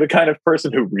 Are you the kind of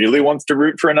person who really wants to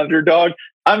root for an underdog?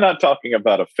 I'm not talking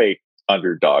about a fake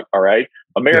underdog, all right?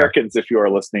 Americans, if you are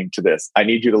listening to this, I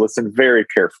need you to listen very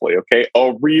carefully, okay?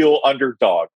 A real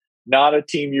underdog, not a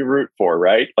team you root for,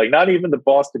 right? Like not even the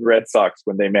Boston Red Sox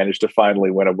when they managed to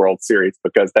finally win a World Series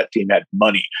because that team had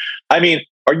money. I mean,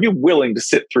 are you willing to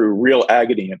sit through real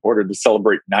agony in order to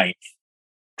celebrate 9th?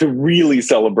 To really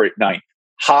celebrate 9th?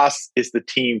 Haas is the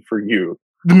team for you.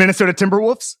 The Minnesota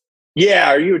Timberwolves? Yeah.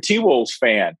 Are you a T-Wolves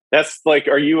fan? That's like,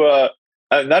 are you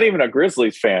not even a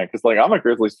Grizzlies fan? Because like I'm a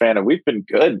Grizzlies fan and we've been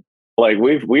good. Like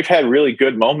we've had really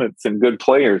good moments and good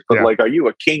players. But like, are you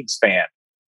a Kings fan?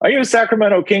 Are you a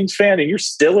Sacramento Kings fan and you're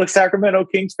still a Sacramento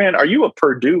Kings fan? Are you a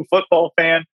Purdue football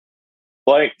fan?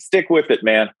 Like, stick with it,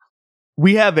 man.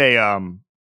 We have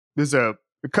there's a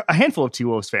handful of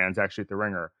T-Wolves fans actually at the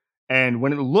Ringer. And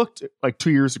when it looked like 2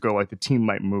 years ago, like the team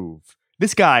might move,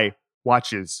 this guy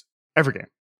watches every game,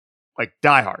 like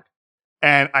diehard.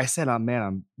 And I said, oh man,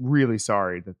 I'm really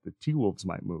sorry that the T-Wolves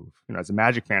might move. You know, as a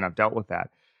Magic fan, I've dealt with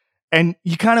that. And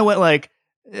he kind of went like,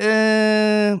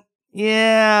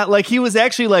 yeah, like he was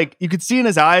actually like, you could see in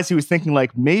his eyes, he was thinking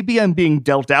like, maybe I'm being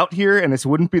dealt out here and this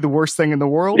wouldn't be the worst thing in the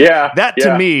world. Yeah. That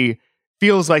to me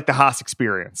feels like the Haas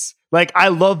experience. Like, I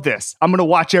love this. I'm going to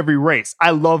watch every race.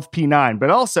 I love P9, but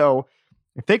also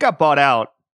if they got bought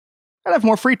out, I'd have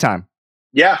more free time.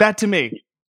 Yeah. That to me.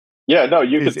 Yeah, no,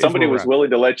 somebody was willing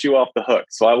to let you off the hook.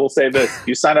 So I will say this,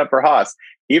 you sign up for Haas,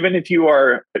 even if you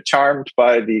are charmed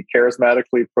by the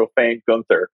charismatically profane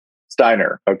Gunther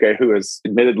Steiner, okay, who is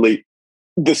admittedly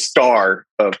the star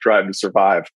of Drive to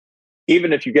Survive.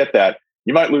 Even if you get that,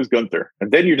 you might lose Gunther.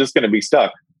 And then you're just going to be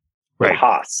stuck with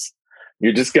Haas.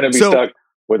 You're just going to be stuck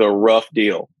with a rough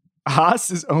deal.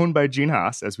 Haas is owned by Gene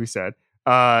Haas, as we said.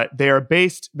 They are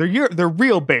based, their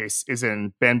real base is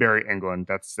in Banbury, England.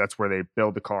 That's where they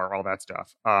build the car, all that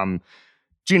stuff.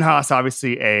 Gene Haas,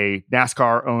 obviously a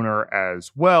NASCAR owner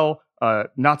as well.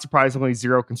 Not surprisingly,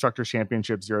 0 constructor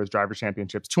championships, 0 driver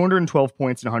championships, 212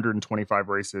 points in 125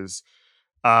 races.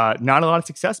 Not a lot of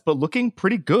success, but looking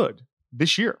pretty good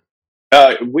this year.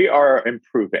 We are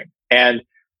improving. And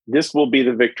this will be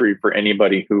the victory for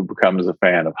anybody who becomes a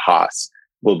fan of Haas,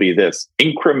 will be this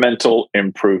incremental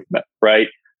improvement, right?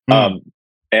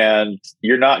 And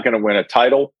you're not going to win a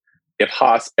title. If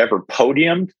Haas ever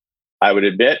podiumed, I would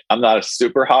admit I'm not a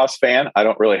super Haas fan. I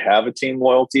don't really have a team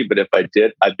loyalty, but if I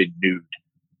did, I'd be nude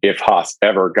if Haas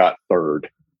ever got third.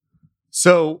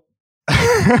 So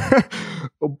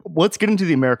let's get into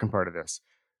the American part of this.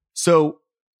 So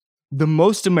the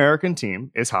most American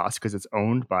team is Haas because it's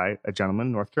owned by a gentleman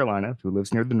in North Carolina who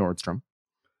lives near the Nordstrom.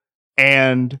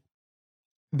 And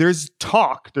there's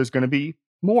talk there's going to be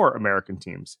more American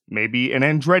teams, maybe an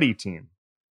Andretti team,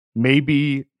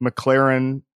 maybe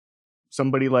McLaren,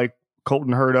 somebody like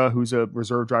Colton Herta, who's a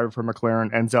reserve driver for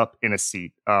McLaren, ends up in a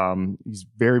seat. He's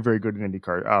very, very good in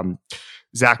IndyCar.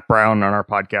 Zach Brown on our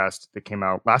podcast that came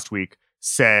out last week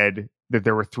said that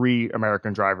there were 3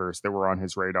 American drivers that were on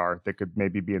his radar that could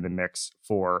maybe be in the mix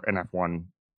for an F1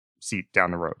 seat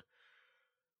down the road.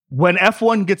 When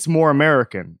F1 gets more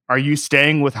American, are you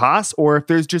staying with Haas? Or if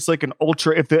there's just like if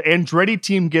the Andretti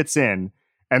team gets in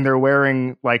and they're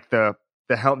wearing like the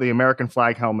American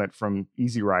flag helmet from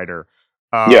Easy Rider,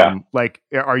 like,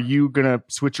 are you going to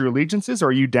switch your allegiances or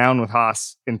are you down with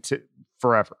Haas into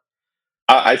forever?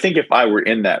 I think if I were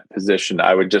in that position,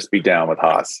 I would just be down with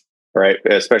Haas, right?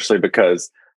 Especially because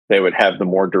they would have the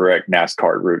more direct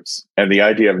NASCAR roots. And the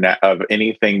idea of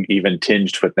anything even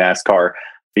tinged with NASCAR,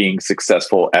 being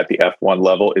successful at the F1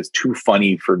 level is too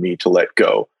funny for me to let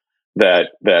go. That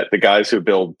the guys who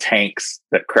build tanks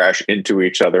that crash into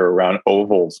each other around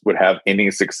ovals would have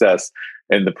any success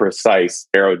in the precise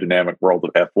aerodynamic world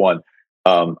of F1.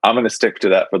 I'm going to stick to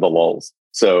that for the lulz.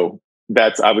 So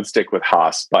I would stick with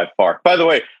Haas by far. By the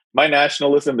way, my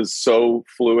nationalism is so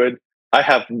fluid. I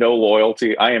have no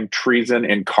loyalty. I am treason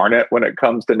incarnate when it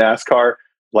comes to NASCAR.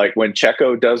 Like when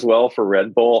Checo does well for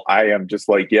Red Bull, I am just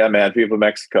like, yeah, man, Viva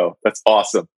Mexico. That's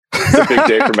awesome. It's a big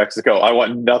day for Mexico. I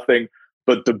want nothing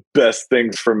but the best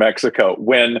things for Mexico.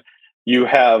 When you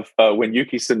have, when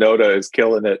Yuki Tsunoda is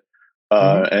killing it,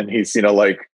 and he's,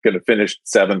 like going to finish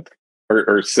 7th or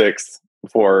 6th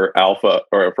for Alpha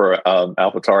or for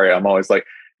AlphaTauri, I'm always like,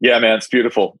 yeah, man, it's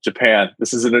beautiful. Japan.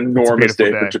 This is an enormous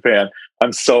day for Japan.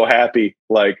 I'm so happy.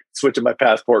 Like switching my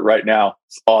passport right now.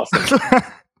 It's awesome.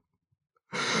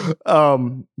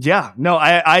 Yeah, no,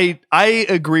 I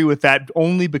agree with that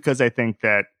only because I think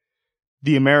that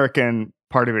the American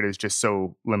part of it is just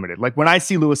so limited. Like when I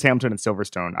see Lewis Hamilton at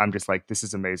Silverstone, I'm just like, this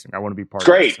is amazing. I want to be part of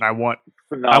this. And I want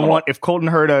if Colton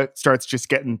Herta starts just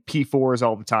getting P4s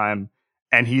all the time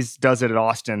and he does it at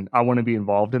Austin, I want to be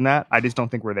involved in that. I just don't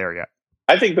think we're there yet.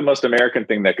 I think the most American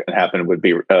thing that can happen would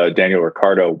be Daniel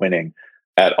Ricciardo winning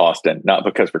at Austin, not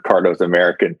because Ricciardo's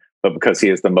American, but because he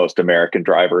is the most American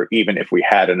driver. Even if we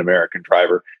had an American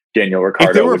driver, Daniel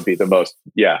Ricciardo would be the most.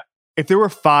 Yeah. If there were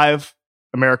 5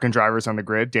 American drivers on the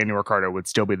grid, Daniel Ricciardo would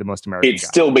still be the most American. He'd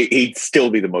still be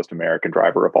the most American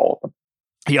driver of all of them.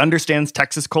 He understands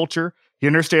Texas culture. He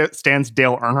understands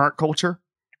Dale Earnhardt culture,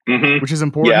 which is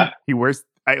important. Yeah. He wears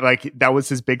that was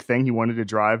his big thing. He wanted to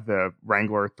drive the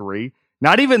Wrangler 3,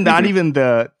 not even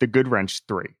the Goodwrench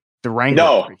 3. The Wrangler.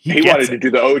 No, he wanted to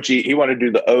do the OG. He wanted to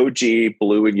do the OG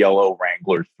blue and yellow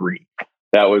Wrangler 3.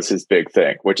 That was his big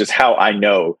thing, which is how I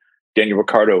know Daniel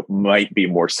Ricciardo might be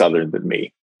more Southern than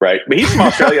me. Right. But he's from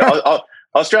Australia.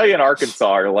 Australia and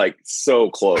Arkansas are like so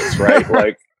close, right?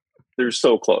 Like they're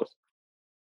so close.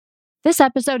 This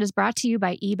episode is brought to you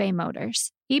by eBay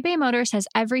Motors. eBay Motors has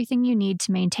everything you need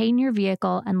to maintain your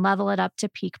vehicle and level it up to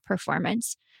peak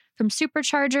performance. From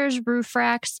superchargers, roof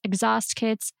racks, exhaust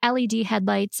kits, LED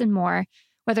headlights, and more,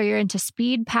 whether you're into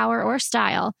speed, power, or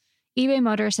style, eBay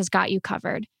Motors has got you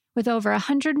covered. With over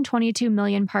 122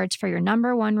 million parts for your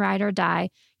number one ride or die,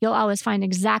 you'll always find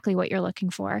exactly what you're looking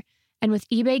for. And with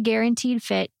eBay Guaranteed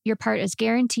Fit, your part is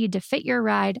guaranteed to fit your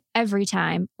ride every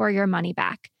time or your money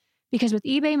back. Because with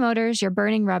eBay Motors, you're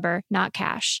burning rubber, not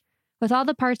cash. With all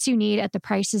the parts you need at the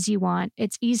prices you want,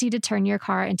 it's easy to turn your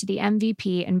car into the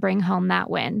MVP and bring home that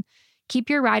win. Keep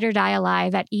your ride or die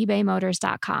alive at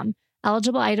ebaymotors.com.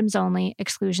 Eligible items only.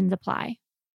 Exclusions apply.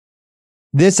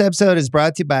 This episode is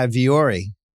brought to you by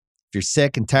Vuori. If you're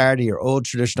sick and tired of your old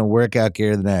traditional workout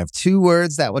gear, then I have 2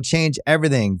 words that will change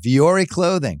everything. Vuori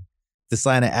clothing. This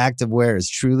line of activewear is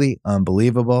truly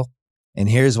unbelievable. And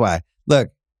here's why. Look,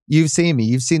 you've seen me.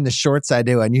 You've seen the shorts I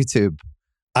do on YouTube.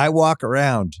 I walk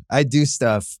around. I do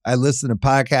stuff. I listen to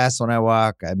podcasts when I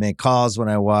walk. I make calls when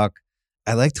I walk.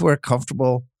 I like to wear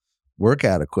comfortable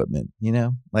workout equipment,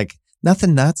 like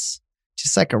nothing nuts.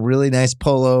 Just like a really nice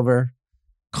pullover,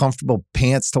 comfortable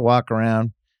pants to walk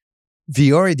around.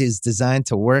 Vuori is designed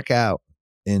to work out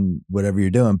in whatever you're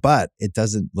doing, but it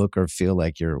doesn't look or feel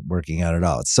like you're working out at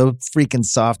all. It's so freaking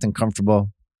soft and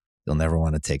comfortable, you'll never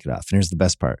want to take it off. And here's the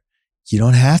best part. You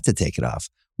don't have to take it off.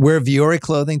 Wear Vuori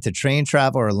clothing to train,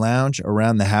 travel, or lounge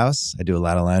around the house. I do a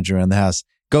lot of lounging around the house.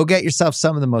 Go get yourself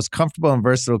some of the most comfortable and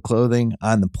versatile clothing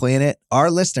on the planet.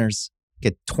 Our listeners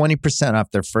get 20%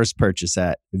 off their first purchase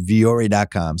at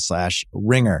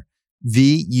vuori.com/ringer.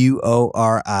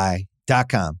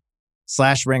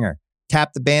 VUORI.com/ringer.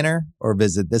 Tap the banner or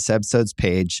visit this episode's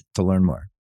page to learn more.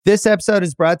 This episode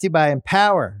is brought to you by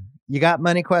Empower. You got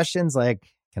money questions like,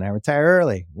 can I retire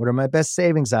early? What are my best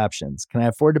savings options? Can I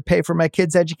afford to pay for my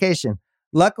kids' education?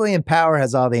 Luckily, Empower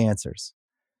has all the answers.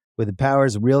 With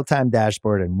Empower's real-time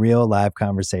dashboard and real live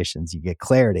conversations, you get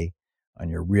clarity on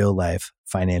your real life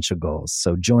financial goals.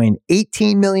 So join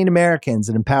 18 million Americans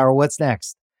and empower what's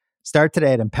next. Start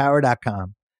today at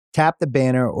empower.com. Tap the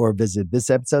banner or visit this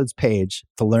episode's page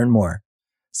to learn more.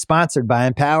 Sponsored by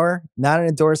Empower, not an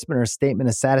endorsement or a statement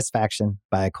of satisfaction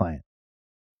by a client.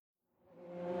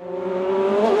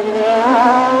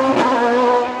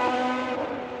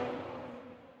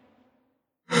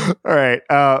 All right,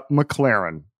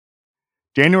 McLaren.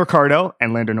 Daniel Ricciardo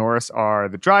and Lando Norris are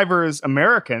the drivers.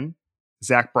 American,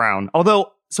 Zach Brown.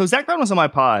 So Zach Brown was on my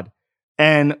pod,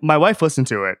 and my wife listened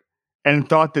to it and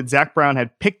thought that Zach Brown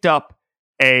had picked up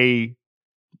a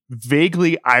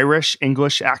vaguely Irish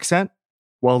English accent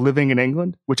while living in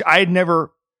England, which I had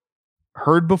never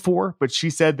heard before, but she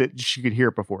said that she could hear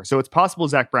it before. So it's possible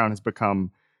Zach Brown has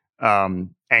become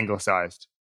anglicized.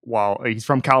 While he's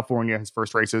from California, his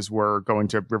first races were going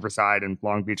to Riverside and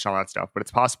Long Beach and all that stuff. But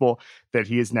it's possible that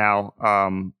he is now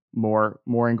more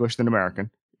English than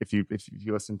American. If you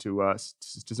listen to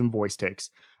some voice takes,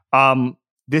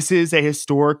 this is a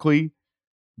historically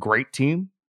great team.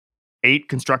 8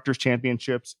 constructors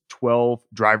championships, 12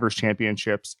 drivers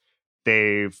championships.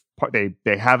 They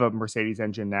have a Mercedes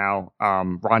engine now.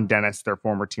 Ron Dennis, their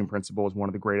former team principal, is one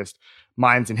of the greatest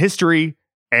minds in history,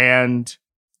 and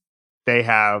they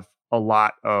have a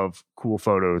lot of cool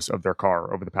photos of their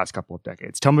car over the past couple of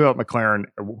decades. Tell me about McLaren,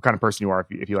 what kind of person you are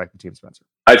if you like the team, Spencer.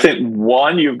 I think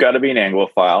one, you've got to be an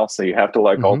Anglophile, so you have to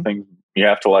like all things. You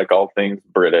have to like all things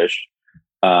British.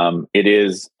 It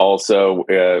is also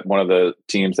one of the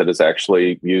teams that has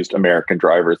actually used American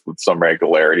drivers with some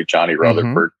regularity. Johnny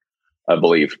Rutherford, I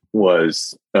believe,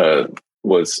 was a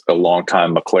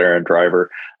longtime McLaren driver.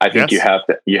 I think you have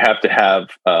to have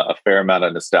a fair amount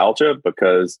of nostalgia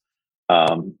because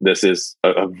this is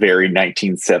a very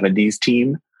 1970s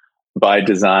team by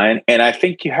design. And I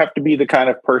think you have to be the kind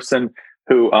of person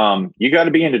who you got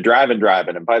to be into driving.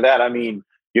 And by that, I mean,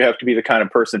 you have to be the kind of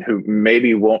person who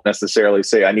maybe won't necessarily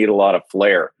say, I need a lot of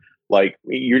flair. Like,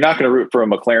 you're not going to root for a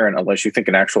McLaren unless you think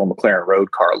an actual McLaren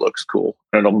road car looks cool.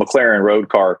 And a McLaren road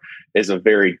car is a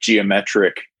very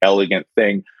geometric, elegant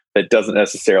thing that doesn't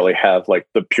necessarily have like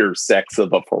the pure sex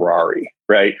of a Ferrari,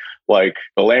 right? Like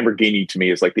a Lamborghini to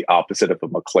me is like the opposite of a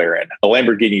McLaren. A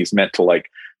Lamborghini is meant to like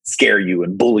scare you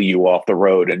and bully you off the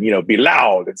road and, be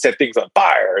loud and set things on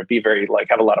fire and be very like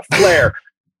have a lot of flair.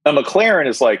 A McLaren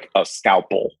is like a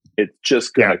scalpel. It's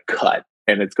just going to cut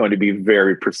and it's going to be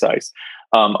very precise.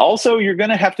 Also, you're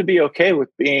going to have to be okay with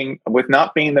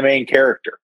not being the main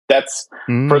character. That's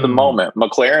for the moment.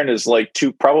 McLaren is like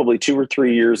probably 2 or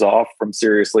 3 years off from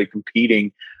seriously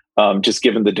competing. Just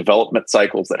given the development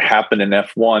cycles that happen in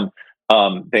F1,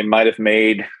 they might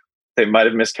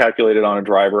have miscalculated on a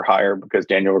driver hire because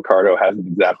Daniel Ricciardo hasn't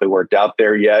exactly worked out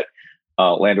there yet.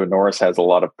 Lando Norris has a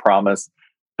lot of promise,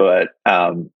 but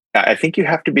I think you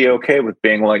have to be okay with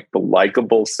being like the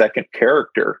likable second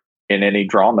character in any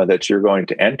drama that you're going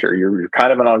to enter. You're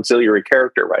kind of an auxiliary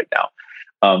character right now.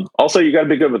 Also, you got to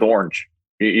be good with orange.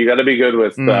 You got to be good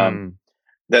with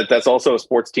that's also a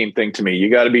sports team thing to me. You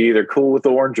got to be either cool with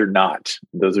orange or not.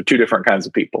 Those are 2 different kinds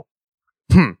of people.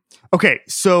 Okay,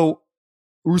 so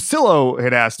Russillo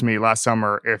had asked me last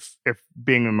summer if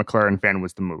being a McLaren fan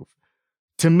was the move.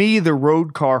 To me, the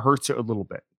road car hurts it a little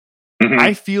bit.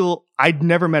 I feel I'd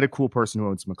never met a cool person who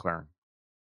owns a McLaren.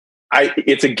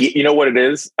 You know what it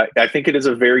is? I think it is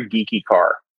a very geeky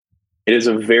car. It is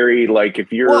a very like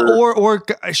if you're or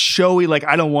showy. Like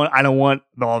I don't want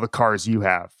all the cars you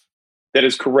have. That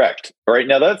is correct. All right.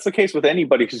 Now that's the case with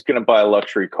anybody who's going to buy a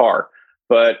luxury car.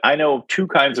 But I know 2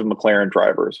 kinds of McLaren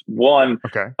drivers. One,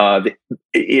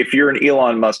 if you're an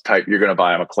Elon Musk type, you're going to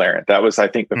buy a McLaren. That was, I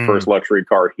think, the first luxury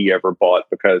car he ever bought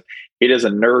because it is a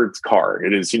nerd's car.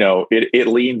 It is, it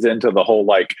leans into the whole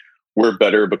like we're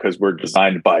better because we're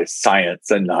designed by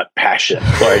science and not passion.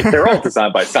 Right? They're all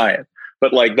designed by science,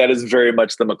 but like that is very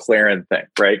much the McLaren thing,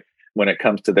 right? When it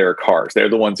comes to their cars, they're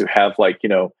the ones who have like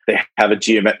they have a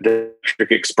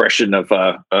geometric expression of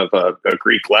a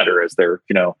Greek letter as their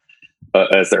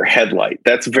as their headlight.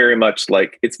 That's very much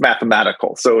like it's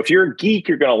mathematical. So if you're a geek,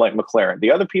 you're going to like McLaren.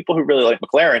 The other people who really like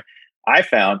McLaren, I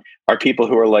found, are people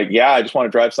who are like, yeah, I just want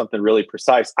to drive something really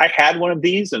precise. I had one of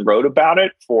these and wrote about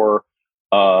it for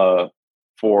SB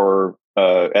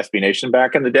Nation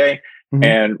back in the day.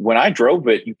 And when I drove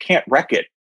it, you can't wreck it.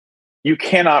 You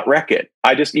cannot wreck it.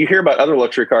 You hear about other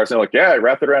luxury cars and they're like, yeah, I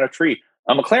wrapped it around a tree.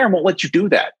 A McLaren won't let you do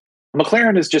that. A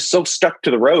McLaren is just so stuck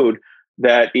to the road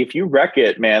that if you wreck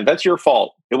it, man, that's your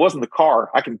fault. It wasn't the car.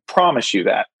 I can promise you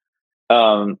that.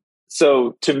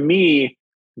 So to me,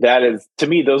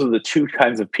 those are the 2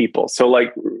 kinds of people. So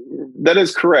like, that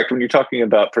is correct. When you're talking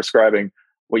about prescribing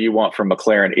what you want from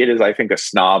McLaren, it is, I think, a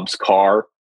snob's car,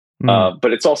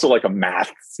 but it's also like a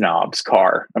math snob's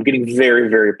car. I'm getting very,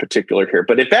 very particular here.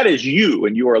 But if that is you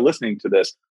and you are listening to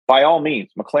this, by all means,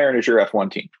 McLaren is your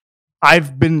F1 team.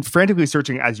 I've been frantically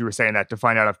searching, as you were saying that, to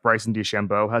find out if Bryson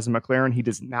DeChambeau has a McLaren. He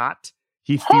does not.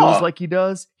 He feels like he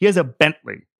does. He has a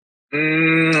Bentley.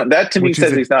 That to me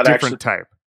says he's not different actually type.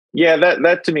 Yeah,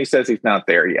 that to me says he's not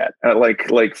there yet.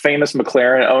 Like famous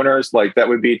McLaren owners, like that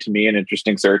would be to me an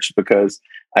interesting search because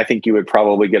I think you would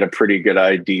probably get a pretty good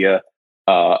idea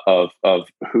of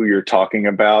who you're talking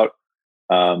about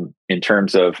in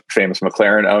terms of famous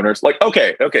McLaren owners. Like,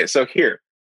 okay, so here.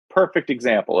 Perfect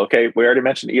example. Okay. We already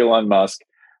mentioned Elon Musk.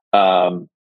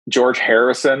 George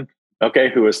Harrison, okay,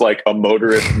 who was like a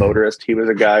motorist. He was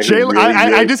a guy who really,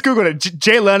 I just Googled it.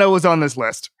 Jay Leno was on this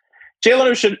list. Jay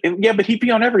Leno but he'd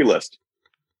be on every list.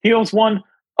 He owns one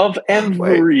of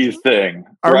everything.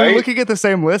 Are right? we looking at the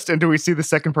same list, and do we see the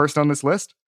second person on this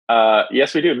list?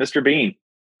 Yes, we do. Mr. Bean.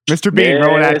 Mr. Bean, yes.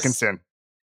 Rowan Atkinson.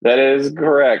 That is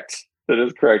correct.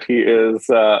 He is.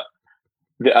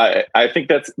 I think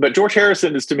but George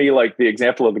Harrison is to me like the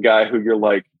example of the guy who you're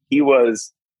like,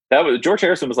 George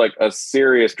Harrison was like a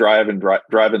serious driving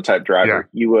type driver.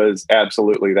 Yeah. He was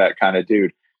absolutely that kind of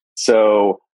dude.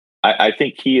 So I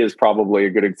think he is probably a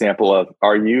good example of,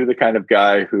 are you the kind of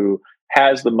guy who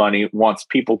has the money, wants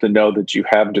people to know that you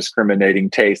have discriminating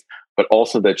taste, but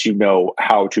also that you know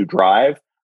how to drive?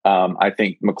 I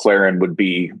think McLaren would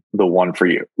be the one for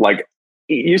you. Like,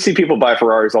 you see people buy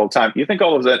Ferraris all the time. You think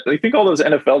all those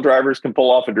NFL drivers can pull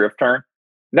off a drift turn?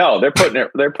 No, they're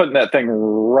putting that thing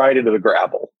right into the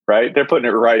gravel, right? They're putting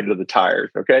it right into the tires.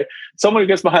 Okay. Someone who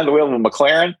gets behind the wheel of a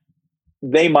McLaren,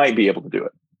 they might be able to do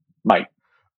it. Might.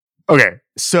 Okay.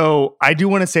 So I do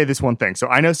want to say this one thing. So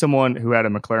I know someone who had a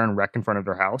McLaren wreck in front of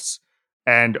their house,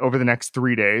 and over the next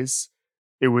 3 days,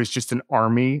 it was just an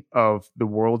army of the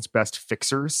world's best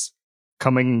fixers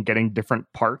coming and getting different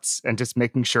parts and just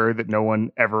making sure that no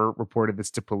one ever reported this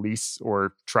to police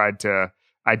or tried to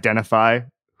identify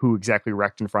who exactly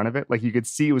wrecked in front of it. Like, you could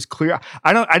see it was clear.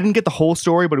 I didn't get the whole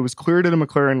story, but it was clear that a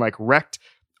McLaren like wrecked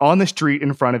on the street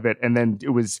in front of it, and then it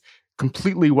was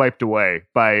completely wiped away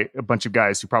by a bunch of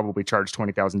guys who probably charged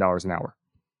 $20,000 an hour.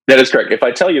 That is correct. If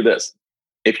I tell you this,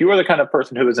 if you are the kind of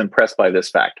person who is impressed by this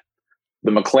fact, the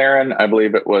McLaren, I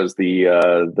believe it was the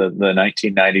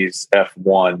 1990s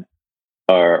F1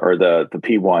 or the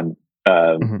P1.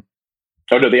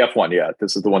 Oh no, the F1. Yeah,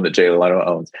 this is the one that Jay Leno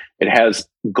owns. It has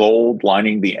gold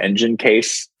lining the engine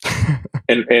case,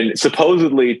 and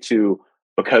supposedly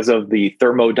because of the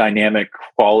thermodynamic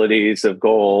qualities of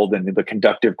gold and the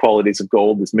conductive qualities of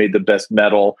gold, is made the best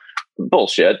metal.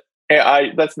 Bullshit.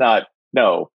 That's not.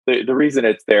 No, the reason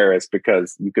it's there is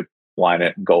because you could line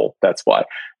it in gold. That's why.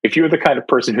 If you're the kind of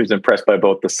person who's impressed by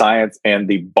both the science and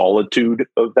the ballitude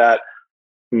of that,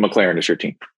 McLaren is your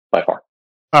team by far.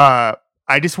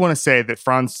 I just want to say that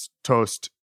Franz Toast,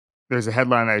 there's a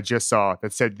headline that I just saw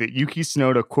that said that Yuki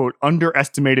Tsunoda, quote,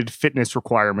 underestimated fitness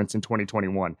requirements in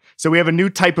 2021. So we have a new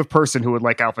type of person who would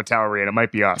like AlphaTauri, and it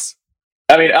might be us.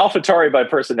 I mean, AlphaTauri by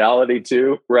personality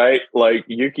too, right? Like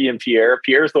Yuki and Pierre.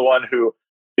 Pierre's the one who,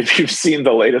 if you've seen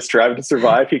the latest Drive to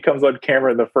Survive, he comes on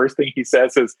camera and the first thing he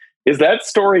says is that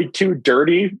story too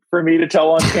dirty for me to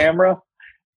tell on camera?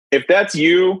 If that's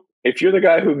you, if you're the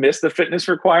guy who missed the fitness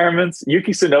requirements,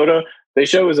 Yuki Tsunoda, they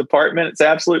show his apartment, it's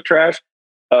absolute trash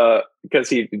because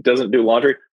he doesn't do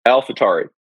laundry. AlphaTauri.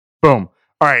 Boom.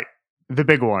 All right. The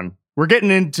big one. We're getting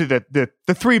into the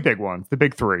three big ones, the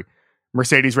big three.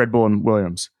 Mercedes, Red Bull, and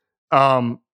Williams.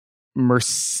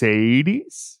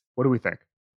 Mercedes? What do we think?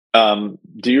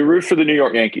 Do you root for the New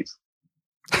York Yankees?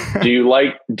 Do you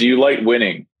like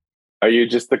winning? Are you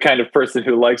just the kind of person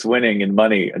who likes winning and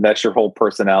money, and that's your whole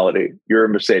personality? You're a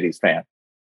Mercedes fan.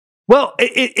 Well,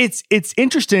 it's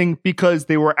interesting because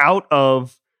they were out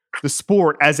of the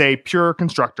sport as a pure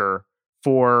constructor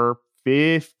for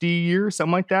 50 years,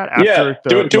 something like that. After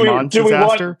the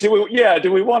disaster. Do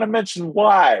we want to mention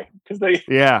why? Because they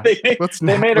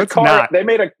made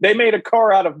a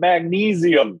car out of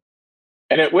magnesium,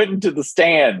 and it went into the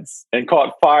stands and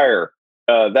caught fire.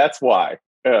 That's why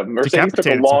Mercedes took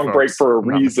a long break for a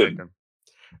reason.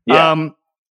 Yeah.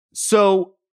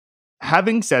 So,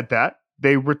 having said that,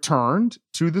 they returned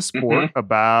to the sport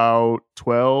about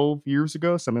 12 years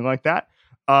ago, something like that.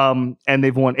 And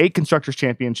they've won 8 constructors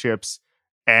championships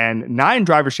and 9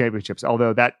 drivers championships,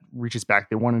 although that reaches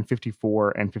back. They won in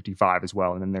 54 and 55 as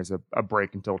well. And then there's a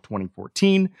break until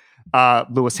 2014.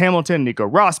 Lewis Hamilton, Nico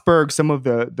Rosberg, some of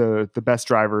the best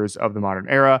drivers of the modern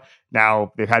era.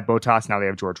 Now they've had Bottas. Now they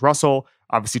have George Russell.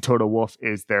 Obviously, Toto Wolff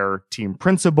is their team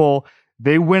principal.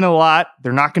 They win a lot.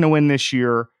 They're not going to win this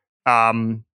year.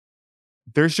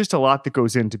 There's just a lot that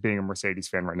goes into being a Mercedes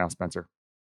fan right now, Spencer.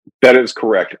 That is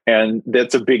correct. And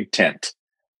that's a big tent.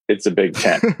 It's a big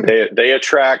tent. They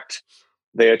attract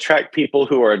people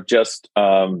who are just,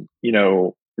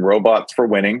 robots for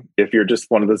winning. If you're just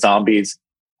one of the zombies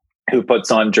who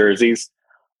puts on jerseys,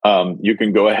 you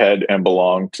can go ahead and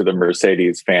belong to the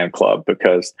Mercedes fan club,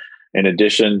 because in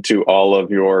addition to all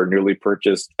of your newly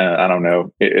purchased,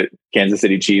 Kansas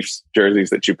City Chiefs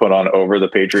jerseys that you put on over the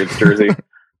Patriots jersey,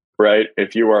 right?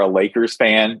 If you are a Lakers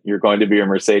fan, you're going to be a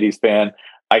Mercedes fan.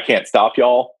 I can't stop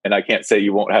y'all, and I can't say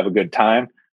you won't have a good time.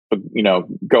 But,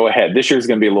 go ahead. This year's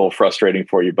going to be a little frustrating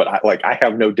for you, but I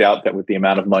have no doubt that with the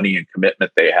amount of money and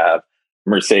commitment they have,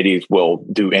 Mercedes will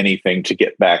do anything to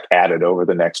get back at it over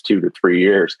the next 2 to 3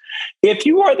 years. If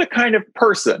you are the kind of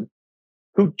person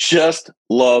who just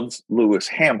loves Lewis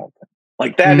Hamilton,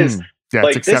 like that is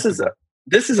like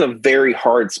this is a very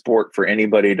hard sport for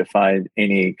anybody to find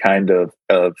any kind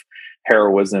of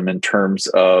heroism in terms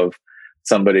of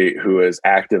somebody who is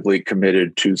actively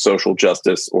committed to social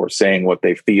justice or saying what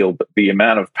they feel. But the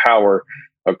amount of power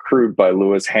accrued by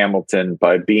Lewis Hamilton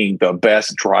by being the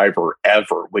best driver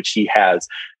ever, which he has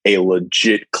a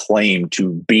legit claim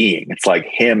to being. It's like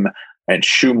him and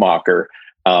Schumacher,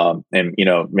 and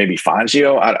maybe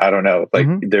Fangio. I don't know. Like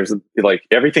there's like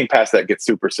everything past that gets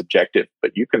super subjective,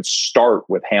 but you can start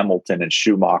with Hamilton and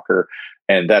Schumacher,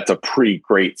 and that's a pretty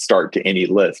great start to any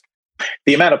list.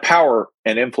 The amount of power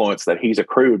and influence that he's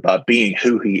accrued by being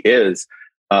who he is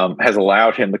has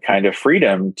allowed him the kind of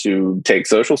freedom to take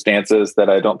social stances that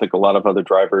I don't think a lot of other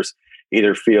drivers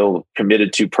either feel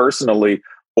committed to personally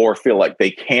or feel like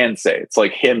they can say. It's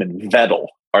like him and Vettel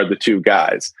are the two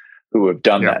guys who have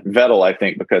done that. Vettel, I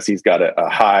think, because he's got a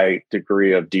high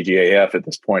degree of DGAF at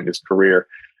this point in his career,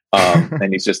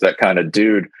 and he's just that kind of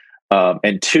dude.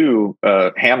 And two,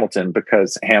 Hamilton,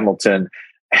 because Hamilton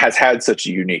has had such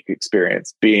a unique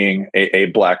experience being a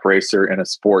black racer in a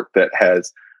sport that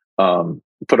has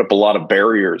put up a lot of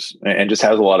barriers and just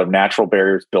has a lot of natural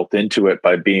barriers built into it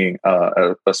by being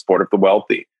a sport of the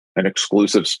wealthy, an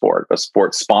exclusive sport, a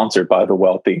sport sponsored by the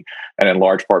wealthy, and in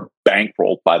large part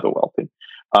bankrolled by the wealthy.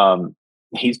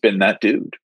 He's been that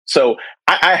dude. So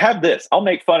I have this. I'll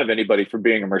make fun of anybody for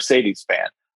being a Mercedes fan.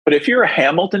 But if you're a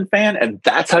Hamilton fan and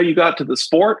that's how you got to the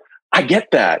sport, I get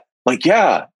that. Like,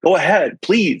 yeah, go ahead.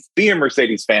 Please be a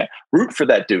Mercedes fan. Root for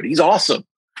that dude. He's awesome.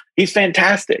 He's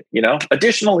fantastic,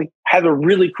 Additionally, has a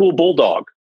really cool bulldog.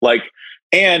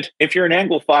 And if you're an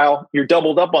Anglophile, you're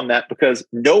doubled up on that because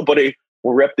nobody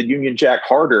will rep the Union Jack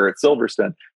harder at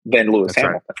Silverstone than Lewis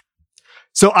Hamilton. Right.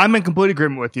 So I'm in complete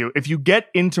agreement with you. If you get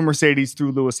into Mercedes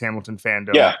through Lewis Hamilton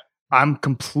fandom, I'm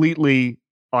completely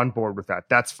on board with that.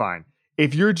 That's fine.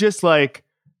 If you're just like,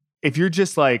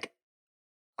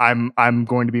 I'm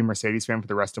going to be a Mercedes fan for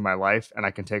the rest of my life, and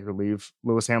I can take or leave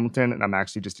Lewis Hamilton, and I'm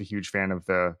actually just a huge fan of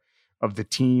the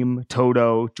team,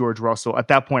 Toto, George Russell. At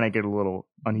that point, I get a little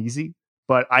uneasy,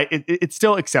 but it's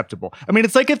still acceptable. I mean,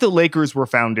 it's like if the Lakers were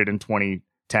founded in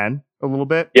 2010, a little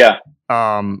bit. Yeah.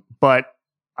 But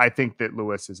I think that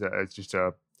Lewis is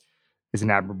an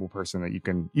admirable person that you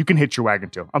can hitch your wagon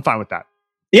to. I'm fine with that.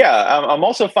 Yeah, I'm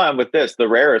also fine with this. The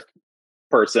rarest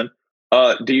person.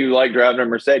 Do you like driving a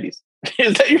Mercedes?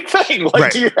 Is that your thing? Like,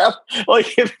 right. Do you have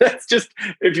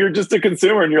if you're just a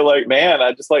consumer and you're like, man,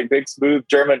 I just like big, smooth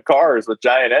German cars with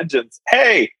giant engines.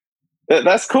 Hey,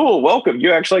 that's cool. Welcome.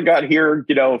 You actually got here,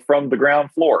 from the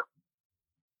ground floor.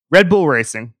 Red Bull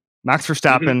Racing, Max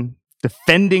Verstappen,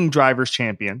 defending drivers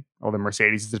champion. Although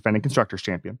Mercedes is defending constructors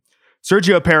champion.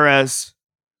 Sergio Perez,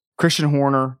 Christian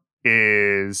Horner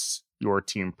is your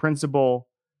team principal.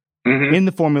 In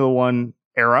the Formula One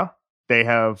era, they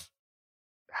have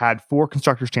had 4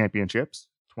 constructors championships,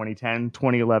 2010,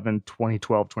 2011,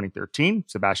 2012, 2013.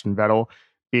 Sebastian Vettel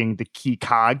being the key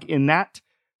cog in that.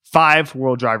 5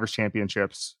 World Drivers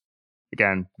Championships.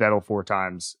 Again, Vettel 4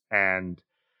 times and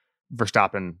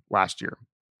Verstappen last year.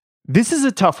 This is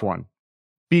a tough one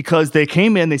because they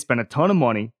came in, they spent a ton of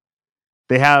money.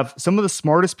 They have some of the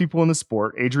smartest people in the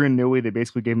sport. Adrian Newey, they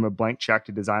basically gave him a blank check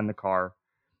to design the car.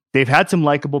 They've had some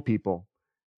likable people.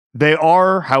 They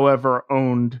are, however,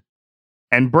 owned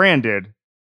and branded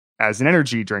as an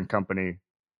energy drink company.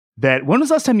 When was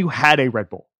the last time you had a Red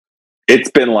Bull?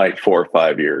 It's been like 4 or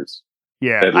 5 years.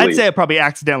 Yeah, I'd say I probably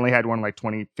accidentally had one like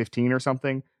 2015 or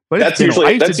something. But that's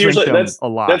usually a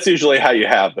lot. That's usually how you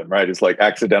have them, right? It's like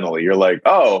accidentally. You're like,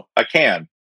 oh, I can.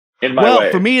 In my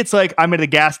way. For me, it's like I'm at a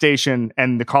gas station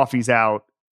and the coffee's out,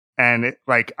 and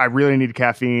I really need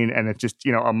caffeine, and it's just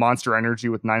a Monster Energy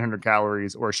with 900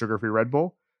 calories or a sugar-free Red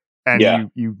Bull. And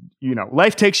you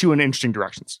life takes you in interesting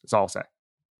directions. That's all I'll say.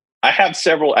 I have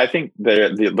several. I think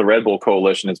the Red Bull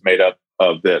Coalition is made up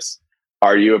of this.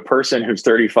 Are you a person who's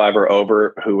 35 or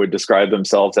over who would describe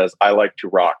themselves as I like to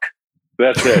rock?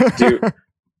 That's it, dude.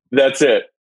 That's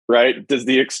it, right? Does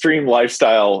the extreme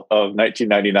lifestyle of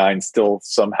 1999 still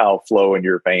somehow flow in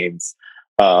your veins?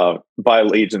 By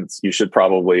allegiance, you should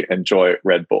probably enjoy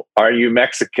Red Bull. Are you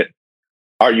Mexican?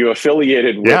 Are you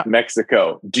affiliated with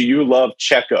Mexico? Do you love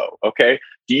Checo? Okay.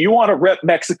 Do you want to rep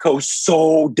Mexico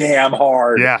so damn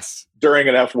hard during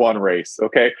an F1 race?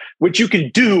 Okay. Which you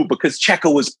can do because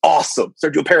Checo is awesome.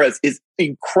 Sergio Perez is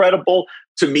incredible.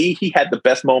 To me, he had the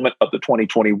best moment of the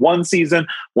 2021 season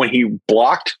when he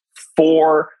blocked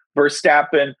for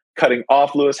Verstappen, cutting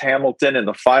off Lewis Hamilton in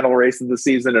the final race of the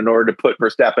season in order to put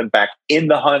Verstappen back in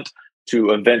the hunt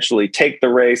to eventually take the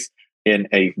race in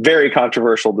a very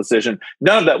controversial decision.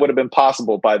 None of that would have been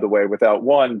possible, by the way, without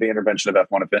one, the intervention of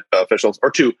F1 officials,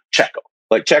 or two, Checo.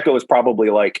 Like Checo is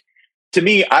probably like, to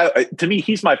me,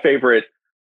 he's my favorite.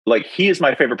 Like he is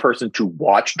my favorite person to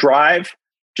watch drive,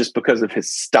 just because of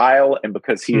his style and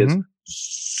because he is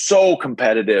so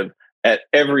competitive at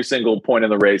every single point in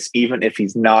the race, even if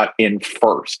he's not in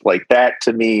first. Like that,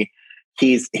 to me,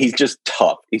 he's just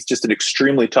tough. He's just an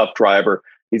extremely tough driver.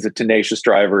 He's a tenacious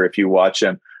driver. If you watch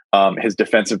him, his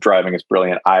defensive driving is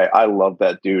brilliant. I love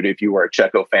that dude. If you are a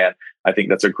Checo fan, I think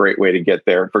that's a great way to get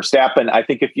there. Verstappen, I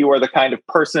think if you are the kind of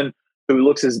person who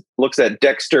looks at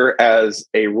Dexter as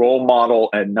a role model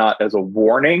and not as a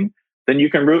warning, then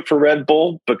you can root for Red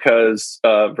Bull, because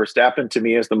Verstappen to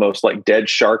me is the most like dead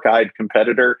shark-eyed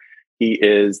competitor. He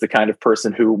is the kind of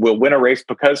person who will win a race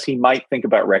because he might think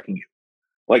about wrecking you.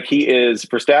 Like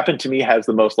Verstappen to me has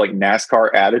the most like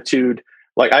NASCAR attitude.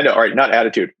 Like I know, all right, not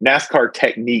attitude, NASCAR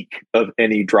technique of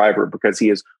any driver, because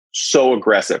he is so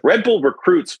aggressive. Red Bull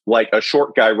recruits like a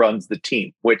short guy runs the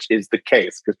team, which is the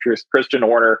case because Christian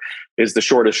Horner is the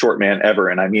shortest short man ever.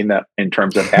 And I mean that in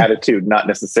terms of attitude, not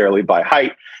necessarily by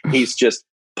height. He's just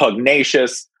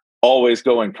pugnacious, always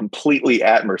going completely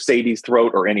at Mercedes'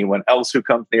 throat or anyone else who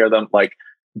comes near them. Like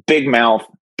big mouth,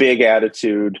 big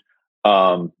attitude,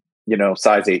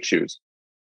 size 8 shoes.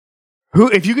 Who,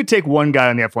 if you could take one guy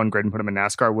on the F1 grid and put him in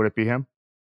NASCAR, would it be him?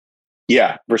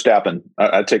 Yeah, Verstappen.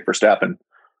 I'd take Verstappen.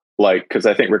 Like, because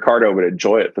I think Ricardo would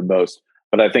enjoy it the most.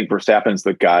 But I think Verstappen's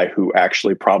the guy who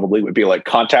actually probably would be like,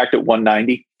 contact at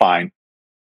 190, fine.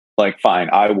 Like, fine,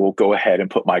 I will go ahead and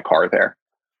put my car there.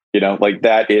 Like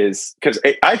that is, because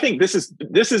I think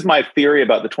this is my theory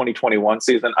about the 2021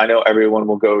 season. I know everyone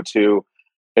will go to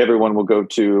the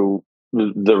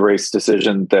race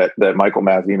decision that Michael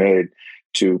Massey made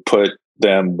to put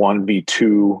them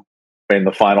 1v2 in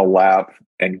the final lap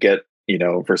and get,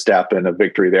 Verstappen a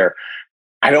victory there.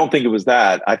 I don't think it was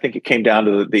that. I think it came down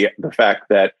to the fact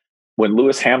that when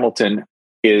Lewis Hamilton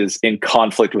is in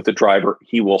conflict with the driver,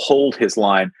 he will hold his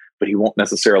line, but he won't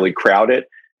necessarily crowd it.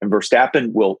 And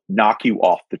Verstappen will knock you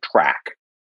off the track.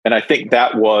 And I think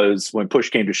that was, when push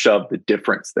came to shove, the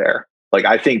difference there. Like,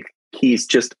 I think he's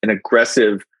just an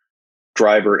aggressive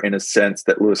driver in a sense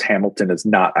that Lewis Hamilton is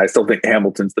not. I still think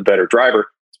Hamilton's the better driver.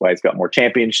 That's why he's got more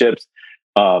championships.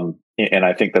 And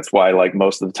I think that's why, like,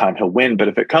 most of the time he'll win. But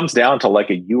if it comes down to like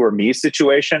a you or me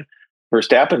situation,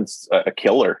 Verstappen's a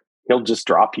killer. He'll just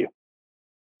drop you.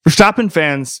 Verstappen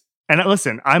fans, and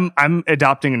listen, I'm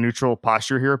adopting a neutral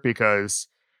posture here because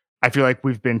I feel like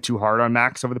we've been too hard on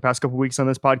Max over the past couple of weeks on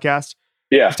this podcast.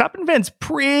 Yeah. Verstappen fans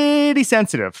pretty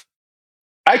sensitive.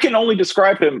 I can only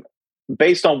describe him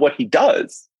based on what he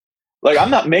does. Like,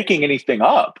 I'm not making anything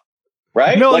up.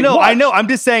 Right? No, like, I know. I'm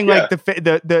just saying, like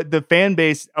the fan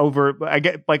base over. I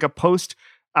get like a post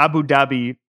Abu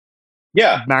Dhabi,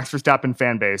 Max Verstappen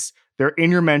fan base. They're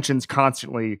in your mentions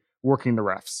constantly, working the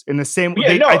refs in the same.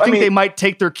 I think they might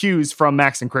take their cues from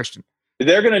Max and Christian.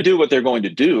 They're going to do what they're going to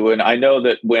do, and I know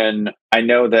that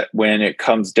when it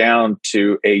comes down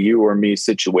to a you or me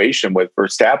situation with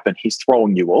Verstappen, he's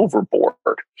throwing you overboard.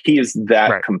 He is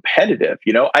that competitive.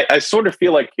 I sort of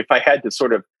feel like if I had to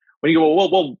sort of, when you go,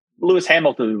 well, Lewis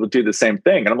Hamilton will do the same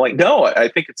thing. And I'm like, no, I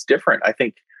think it's different. I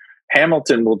think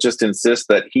Hamilton will just insist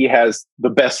that he has the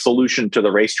best solution to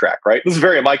the racetrack, right? This is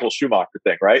very a Michael Schumacher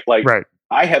thing, right? Like,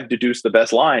 I have deduced the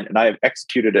best line and I have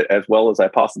executed it as well as I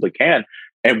possibly can.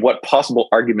 And what possible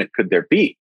argument could there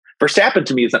be? Verstappen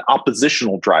to me is an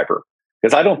oppositional driver,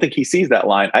 because I don't think he sees that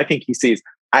line. I think he sees,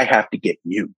 I have to get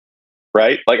you,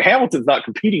 right? Like, Hamilton's not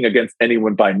competing against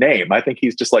anyone by name. I think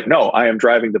he's just like, no, I am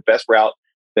driving the best route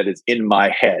that is in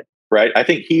my head. Right. I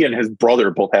think he and his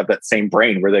brother both have that same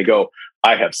brain where they go,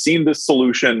 I have seen this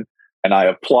solution and I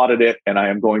have plotted it and I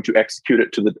am going to execute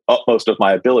it to the utmost of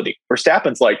my ability.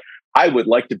 Verstappen's like, I would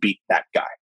like to beat that guy.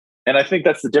 And I think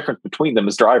that's the difference between them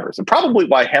as drivers, and probably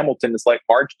why Hamilton is like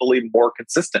marginally more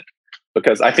consistent,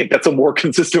 because I think that's a more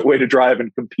consistent way to drive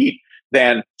and compete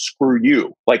than screw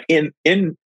you. Like in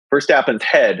Verstappen's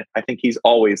head, I think he's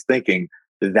always thinking,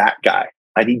 that guy,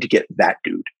 I need to get that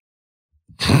dude.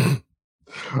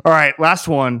 All right, last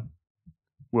one,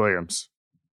 Williams.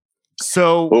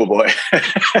 So, oh boy,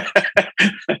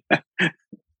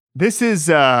 this is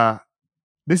a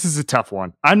tough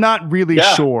one. I'm not really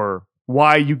sure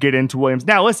why you get into Williams.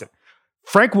 Now, listen,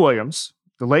 Frank Williams,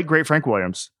 the late great Frank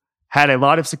Williams, had a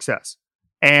lot of success,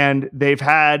 and they've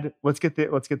had let's get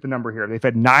the number here. They've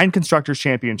had 9 constructors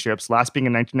championships, last being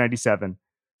in 1997,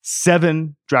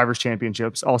 7 drivers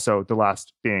championships, also the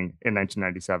last being in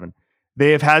 1997.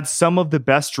 They have had some of the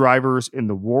best drivers in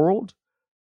the world.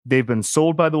 They've been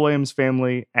sold by the Williams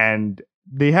family, and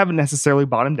they haven't necessarily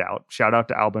bottomed out. Shout out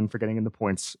to Albon for getting in the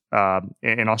points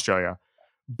in Australia.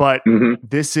 But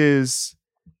this has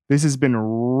been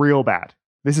real bad.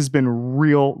 This has been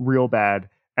real bad.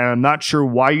 And I'm not sure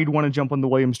why you'd want to jump on the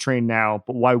Williams train now,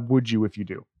 but why would you if you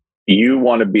do? You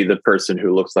want to be the person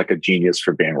who looks like a genius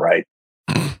for being right.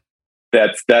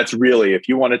 That's really, if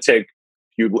you want to take,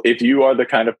 if you are the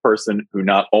kind of person who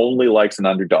not only likes an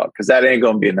underdog, because that ain't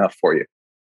going to be enough for you.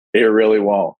 It really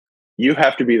won't. You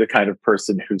have to be the kind of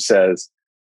person who says,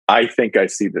 I think I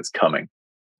see this coming.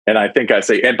 And I think I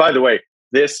say, and by the way,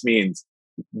 this means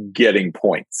getting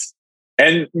points.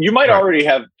 And you might already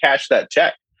have cashed that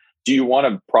check. Do you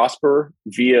want to prosper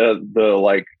via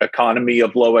the economy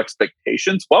of low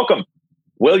expectations? Welcome.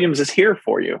 Williams is here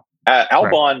for you.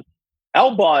 Albon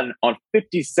on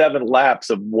 57 laps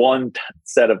of one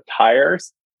set of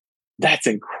tires. That's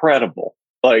incredible.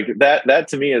 Like that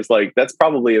to me is that's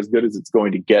probably as good as it's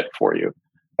going to get for you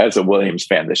as a Williams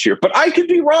fan this year. But I could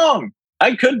be wrong.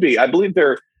 I could be. I believe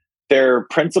their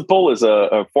principal is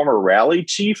a former rally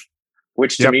chief,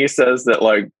 which to me says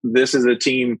that this is a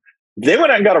team. They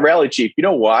went out and got a rally chief. You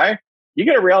know why? You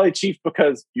get a rally chief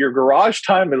because your garage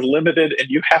time is limited and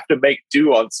you have to make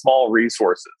do on small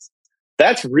resources.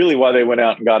 That's really why they went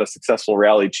out and got a successful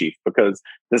rally chief, because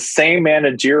the same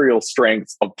managerial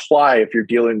strengths apply if you're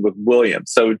dealing with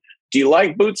Williams. So do you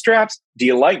like bootstraps? Do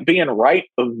you like being right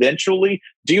eventually?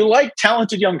 Do you like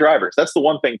talented young drivers? That's the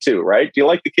one thing too, right? Do you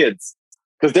like the kids?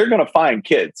 Because they're going to find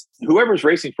kids. Whoever's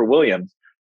racing for Williams,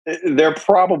 they're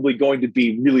probably going to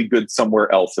be really good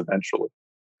somewhere else eventually.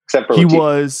 Except for he Latifi.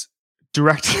 Was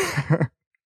direct.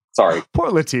 Sorry. Poor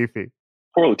Latifi.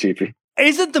 Poor Latifi.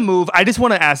 Isn't the move, I just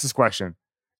want to ask this question.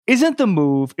 Isn't the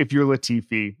move, if you're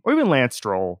Latifi or even Lance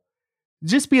Stroll,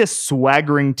 just be a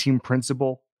swaggering team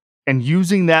principal and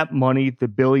using that money, the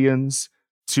billions,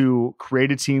 to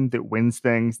create a team that wins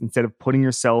things instead of putting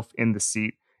yourself in the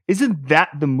seat? Isn't that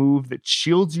the move that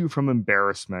shields you from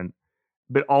embarrassment,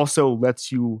 but also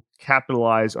lets you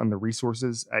capitalize on the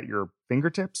resources at your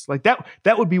fingertips? Like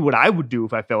that would be what I would do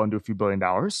if I fell into a few $1 billion.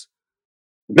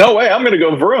 No way. I'm going to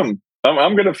go vroom.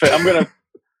 I'm going to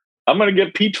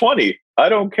get P20. I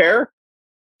don't care.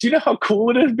 Do you know how cool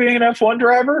it is being an F1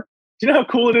 driver? Do you know how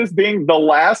cool it is being the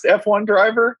last F1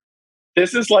 driver?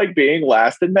 This is like being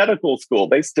last in medical school.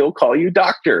 They still call you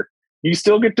doctor. You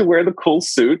still get to wear the cool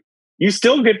suit. You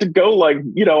still get to go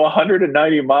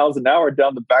 190 miles an hour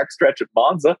down the backstretch at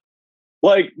Monza.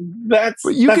 That's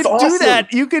awesome. Do that.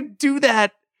 You could do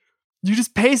that. You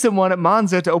just pay someone at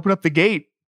Monza to open up the gate.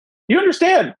 You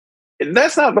understand?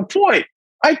 That's not the point.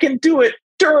 I can do it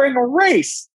during a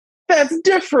race. That's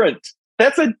different.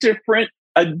 That's a different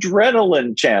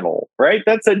adrenaline channel, right?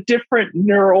 That's a different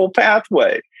neural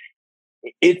pathway.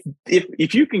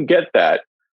 If you can get that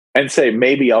and say,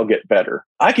 maybe I'll get better,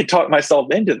 I could talk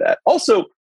myself into that. Also,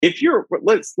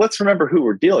 let's remember who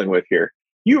we're dealing with here.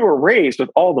 You were raised with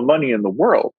all the money in the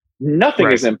world.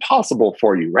 Nothing is impossible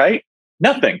for you, right?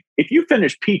 Nothing. If you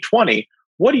finish P20,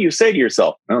 what do you say to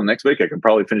yourself? Oh, next week I can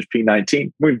probably finish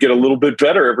P19. We get a little bit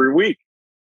better every week.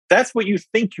 That's what you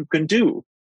think you can do.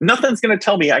 Nothing's going to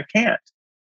tell me I can't.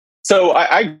 So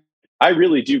I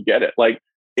really do get it.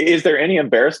 Is there any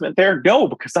embarrassment there? No,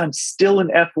 because I'm still an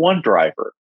F1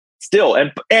 driver. Still.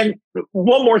 And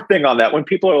one more thing on that. When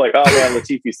people are like, oh man,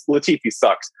 Latifi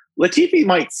sucks. Latifi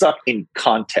might suck in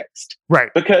context.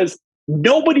 Right. Because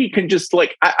nobody can just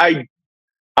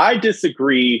I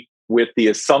disagree with the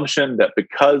assumption that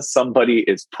because somebody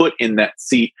is put in that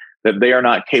seat, that they are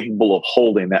not capable of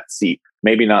holding that seat,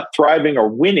 maybe not thriving or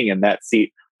winning in that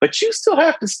seat, but you still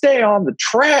have to stay on the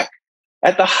track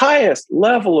at the highest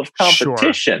level of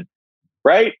competition,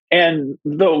 right? And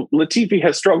though Latifi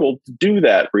has struggled to do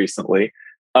that recently,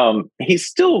 he's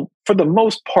still, for the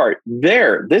most part,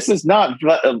 there. This is not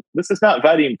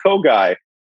Vadim Kogai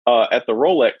at the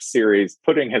Rolex series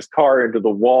putting his car into the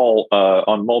wall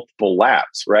on multiple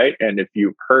laps, right? And if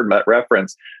you've heard that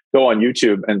reference, go on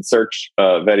YouTube and search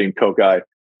Vadim Kogai.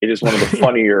 It is one of the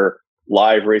funnier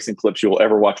live racing clips you will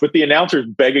ever watch, with the announcers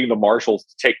begging the marshals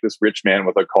to take this rich man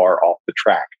with a car off the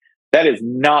track. That is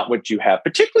not what you have,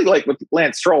 particularly with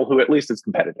Lance Stroll, who at least is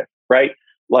competitive, right?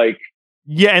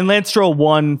 Yeah, and Lance Stroll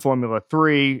won Formula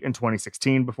 3 in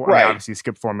 2016 before. Right. Obviously, he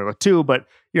skipped Formula 2, but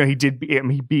he did.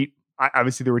 He beat.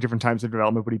 Obviously, there were different times of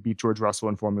development, but he beat George Russell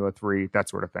in Formula 3, that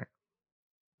sort of thing.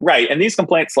 Right, and these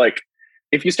complaints,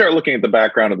 if you start looking at the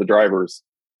background of the drivers,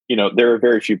 there are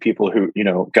very few people who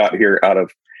got here out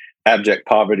of abject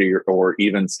poverty or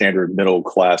even standard middle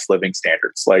class living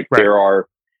standards. There are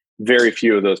very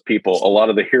few of those people. A lot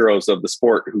of the heroes of the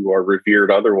sport who are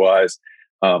revered otherwise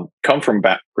come from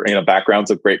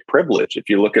backgrounds of great privilege. If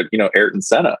you look at Ayrton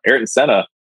Senna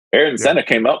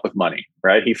came up with money,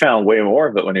 right? He found way more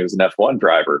of it when he was an F1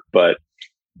 driver. But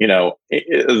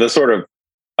the sort of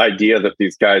idea that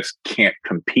these guys can't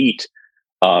compete,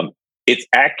 it's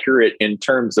accurate in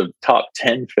terms of top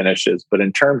 10 finishes, but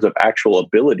in terms of actual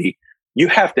ability, you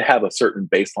have to have a certain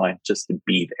baseline just to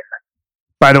be there.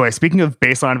 By the way, speaking of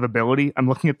baseline of ability, I'm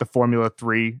looking at the Formula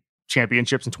 3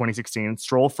 championships in 2016.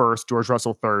 Stroll first, George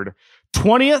Russell third.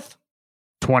 20th,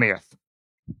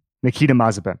 Nikita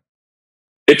Mazepin.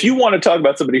 If you want to talk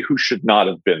about somebody who should not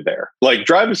have been there, like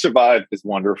Drive to Survive is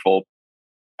wonderful.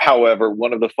 However,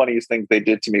 one of the funniest things they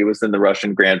did to me was in the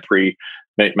Russian Grand Prix,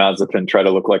 make Mazepin try to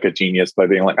look like a genius by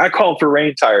being like, I called for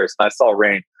rain tires and I saw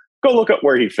rain. Go look up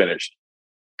where he finished.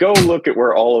 Go look at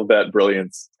where all of that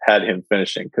brilliance had him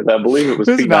finishing, because I believe it was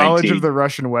His P19. knowledge of the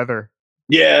Russian weather.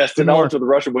 Yes, the knowledge of the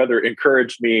Russian weather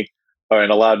encouraged me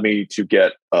and allowed me to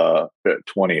get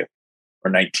 20th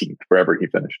or 19th, wherever he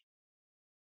finished.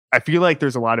 I feel like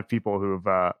there's a lot of people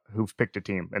who've picked a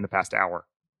team in the past hour.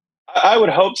 I would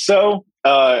hope so.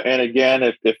 And again,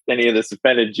 if any of this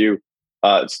offended you,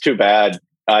 it's too bad.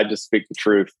 I just speak the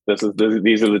truth.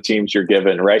 These are the teams you're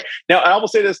given, right? Now, I will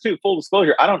say this too, full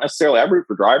disclosure, I root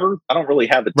for drivers. I don't really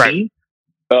have a team.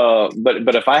 But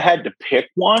if I had to pick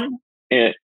one,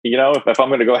 if I'm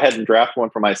going to go ahead and draft one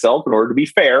for myself in order to be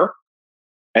fair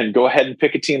and go ahead and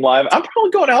pick a team live, I'm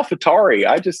probably going AlphaTauri.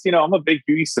 I just, I'm a big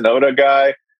Yuki Tsunoda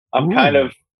guy. I'm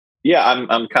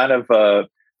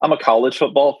a college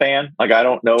football fan. Like, I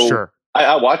don't know. Sure.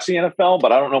 I watch the NFL,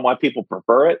 but I don't know why people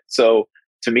prefer it. So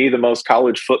to me, the most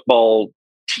college football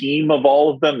team of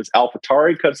all of them is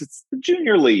AlphaTauri, because it's the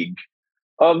junior league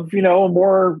of, a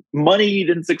more moneyed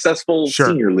and successful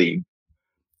senior league.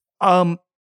 I'll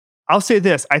say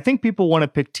this. I think people want to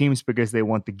pick teams because they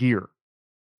want the gear.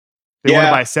 They want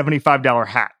to buy a $75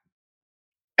 hat.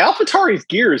 AlphaTauri's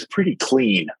gear is pretty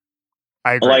clean.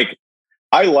 I agree.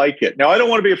 I like it. Now, I don't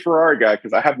want to be a Ferrari guy,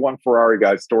 because I have one Ferrari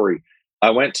guy story. I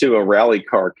went to a rally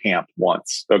car camp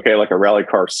once, like a rally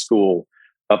car school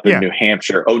up in New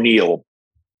Hampshire, O'Neill.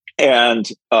 And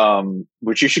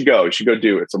which you should go. You should go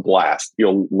do. It's a blast.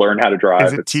 You'll learn how to drive.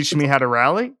 Does it teach me how to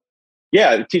rally?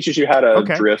 Yeah, it teaches you how to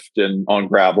drift and on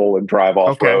gravel and drive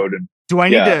off road. And do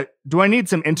I need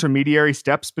some intermediary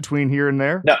steps between here and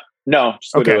there? No.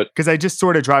 Just go do it. Because I just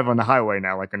sort of drive on the highway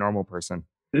now, like a normal person.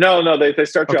 No. They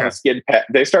start you on a skid pad.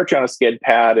 They start you on a skid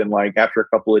pad, and like after a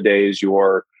couple of days,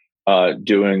 you're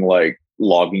doing like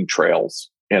logging trails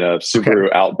in a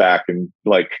Subaru Outback and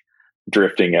like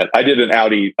drifting it. I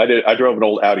drove an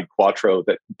old Audi Quattro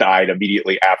that died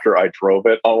immediately after I drove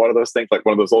it on one of those things, like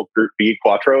one of those old Group B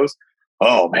Quattros.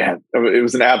 Oh man, it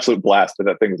was an absolute blast, but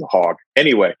that thing was a hog.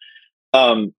 Anyway,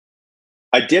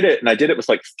 I did it, and I did it with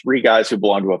like three guys who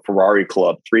belonged to a Ferrari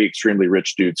club, three extremely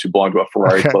rich dudes who belonged to a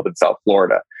Ferrari club in South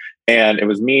Florida. And it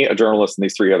was me, a journalist, and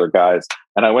these three other guys.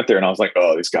 And I went there and I was like,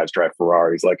 oh, these guys drive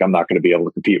Ferraris. Like, I'm not going to be able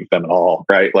to compete with them at all,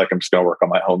 right? Like, I'm just going to work on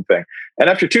my own thing. And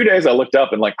after 2 days, I looked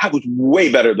up and like, I was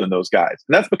way better than those guys.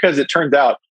 And that's because it turns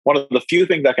out one of the few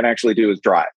things I can actually do is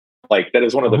drive. Like, that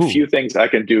is one of the few things I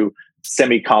can do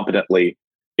semi-competently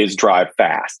is drive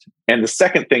fast. And the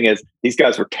second thing is these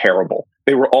guys were terrible.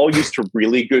 They were all used to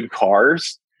really good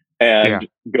cars and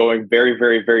going very,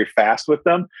 very, very fast with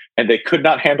them. And they could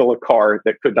not handle a car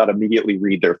that could not immediately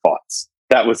read their thoughts.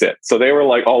 That was it. So they were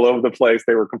like all over the place.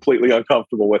 They were completely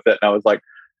uncomfortable with it. And I was like,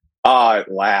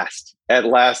 at last,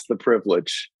 the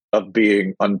privilege of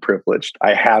being unprivileged.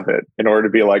 I have it in order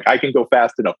to be like, I can go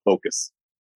fast enough Focus.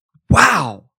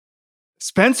 Wow.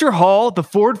 Spencer Hall, the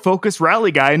Ford Focus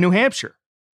rally guy in New Hampshire.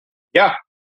 Yeah.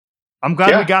 I'm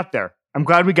glad we got there. I'm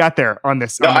glad we got there on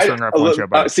this. Ringer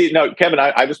F1 show. Kevin,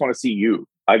 I just want to see you.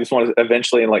 I just want to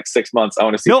eventually in like 6 months, I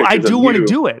want to see. No, I do want to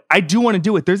do it. I do want to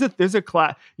do it. There's a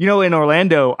class, in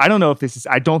Orlando. I don't know if this is,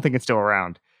 I don't think it's still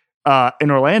around.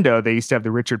 In Orlando, they used to have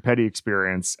the Richard Petty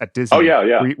experience at Disney. Oh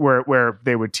yeah. Where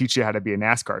they would teach you how to be a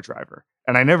NASCAR driver.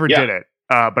 And I never did it.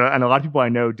 But a lot of people I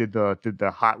know did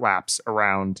the hot laps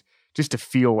around just to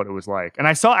feel what it was like. And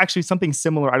I saw actually something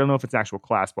similar. I don't know if it's an actual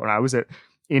class, but when I was at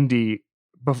Indy,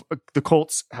 the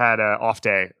Colts had an off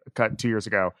day 2 years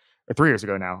ago or 3 years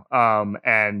ago now.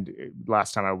 And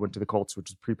last time I went to the Colts, which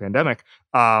was pre-pandemic.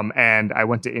 And I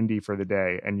went to Indy for the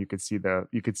day, and you could see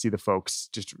the folks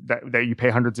just that you pay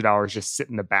hundreds of dollars just sit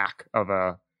in the back of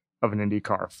an Indy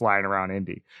car flying around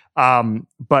Indy.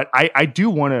 But I do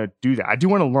want to do that. I do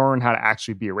want to learn how to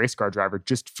actually be a race car driver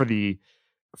just for the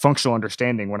functional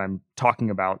understanding when I'm talking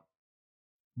about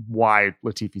why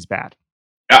Latifi's bad.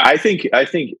 I think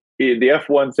the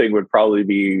F1 thing would probably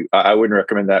be, I wouldn't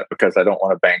recommend that because I don't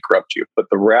want to bankrupt you. But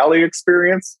the rally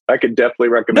experience, I could definitely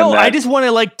recommend that. No, I just want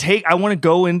to I want to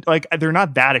go in, they're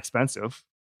not that expensive.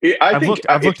 I've looked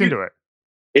into it.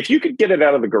 If you could get it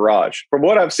out of the garage, from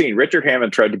what I've seen, Richard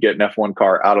Hammond tried to get an F1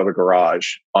 car out of the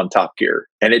garage on Top Gear,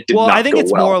 and it did not go well. I think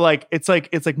it's more like it's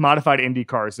like modified Indy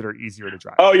cars that are easier to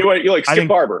drive. Oh, you like Skip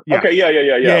Barber? Yeah. Okay,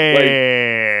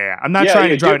 yeah. I'm not trying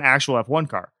to drive an actual F1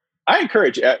 car. I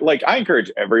encourage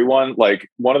everyone. Like,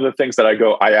 one of the things that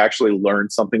I actually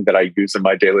learned something that I use in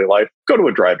my daily life. Go to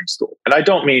a driving school, and I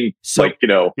don't mean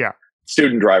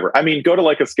student driver. I mean, go to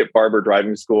like a Skip Barber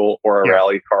driving school or a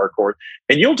rally car course,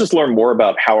 and you'll just learn more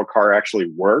about how a car actually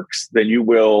works than you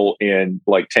will in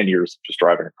like 10 years just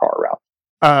driving a car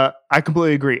around. I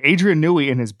completely agree. Adrian Newey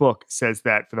in his book says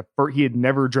that he had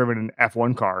never driven an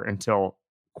F1 car until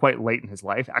quite late in his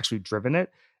life, actually driven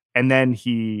it. And then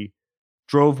he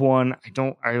drove one. I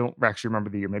don't actually remember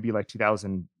the year, maybe like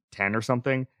 2010 or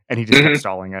something. And he just kept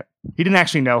installing it. He didn't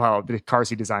actually know how the cars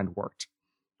he designed worked.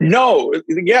 No,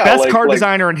 yeah. Best car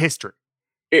designer in history.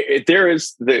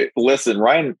 Listen,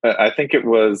 Ryan, I think it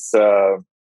wasn't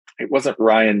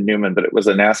Ryan Newman, but it was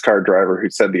a NASCAR driver who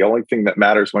said the only thing that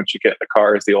matters once you get in the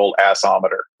car is the old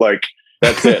assometer. Like,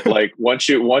 that's it. Like, once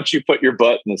you put your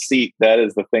butt in the seat, that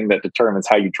is the thing that determines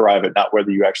how you drive it, not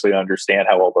whether you actually understand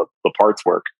how all the parts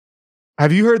work.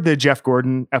 Have you heard the Jeff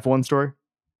Gordon F1 story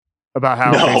about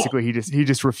how basically he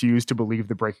just refused to believe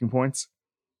the braking points?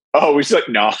 Oh, he's like,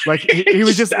 no. Like, he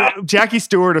was just, Jackie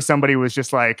Stewart or somebody was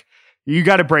just like, you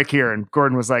got to brake here. And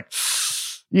Gordon was like,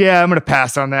 yeah, I'm going to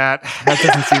pass on that. That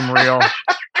doesn't seem real.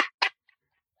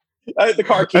 The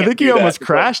car can't. I think he almost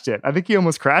crashed it.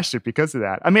 Because of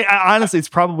that. I mean, honestly, it's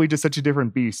probably just such a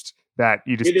different beast that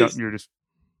you just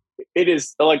It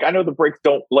is like, I know the brakes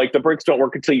don't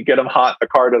work until you get them hot. The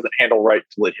car doesn't handle right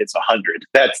till it hits 100.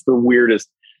 That's the weirdest.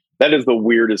 That is the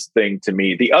weirdest thing to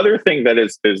me. The other thing that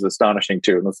is astonishing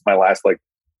too, and this is my last like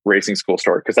racing school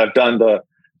story, because I've done the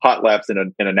hot laps in a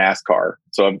NASCAR.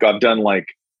 So I've done like,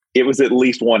 it was at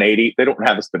least 180. They don't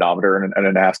have a speedometer in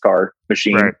a NASCAR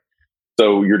machine. Right.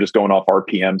 So you're just going off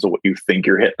RPMs of what you think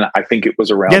you're hitting. I think it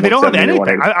was around. Yeah, they don't have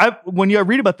anything. When you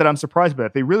read about that, I'm surprised by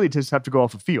that. They really just have to go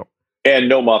off a feel. And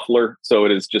no muffler. So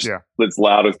it is just, it's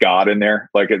loud as God in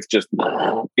there. Like, it's just,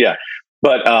 yeah.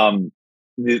 But,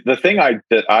 the thing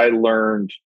that I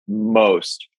learned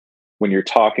most when you're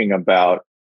talking about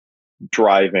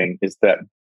driving is that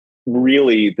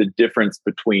really the difference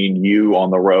between you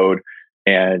on the road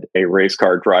and a race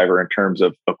car driver in terms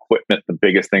of equipment, the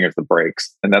biggest thing is the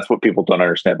brakes. And that's what people don't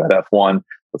understand about F1.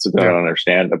 That's what they don't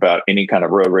understand about any kind of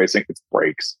road racing. It's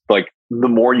brakes. Like, the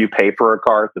more you pay for a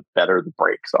car, the better the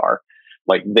brakes are.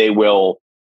 Like, the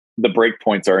brake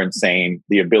points are insane.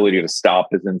 The ability to stop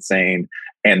is insane.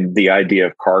 And the idea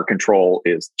of car control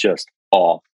is just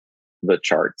off the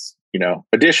charts.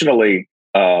 Additionally,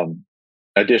 the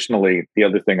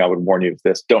other thing I would warn you is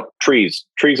this: trees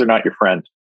are not your friend.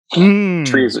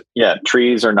 Trees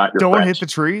are not your friend. Don't hit the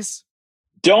trees.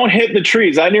 Don't hit the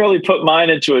trees. I nearly put mine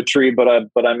into a tree, but I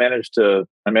managed to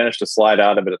slide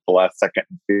out of it at the last second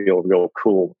and feel real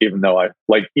cool. Even though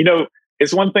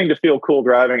it's one thing to feel cool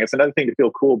driving. It's another thing to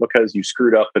feel cool because you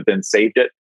screwed up, but then saved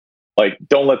it. Like,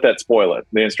 don't let that spoil it.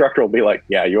 The instructor will be like,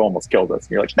 yeah, you almost killed us.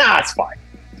 And you're like, nah, it's fine.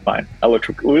 It's fine.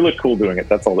 We look cool doing it.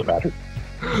 That's all that matters.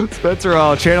 Spencer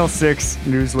Hall, Channel 6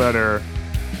 newsletter,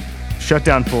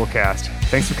 Shutdown Fullcast.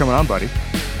 Thanks for coming on, buddy.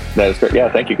 That is great.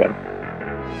 Yeah, thank you, guys.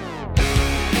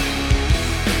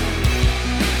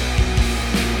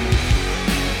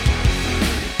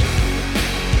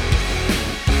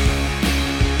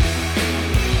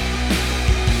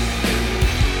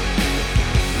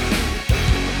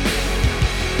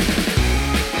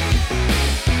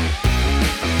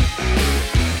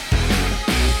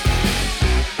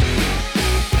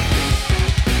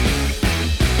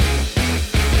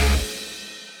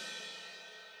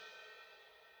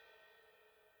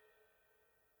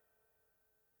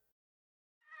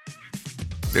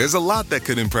 There's a lot that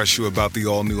could impress you about the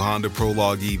all-new Honda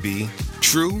Prologue EV.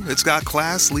 True, it's got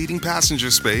class-leading passenger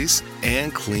space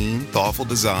and clean, thoughtful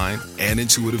design and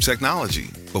intuitive technology.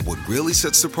 But what really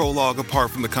sets the Prologue apart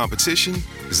from the competition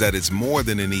is that it's more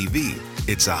than an EV.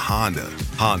 It's a Honda.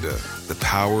 Honda, the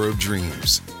power of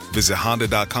dreams. Visit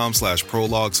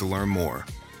honda.com/prologue to learn more.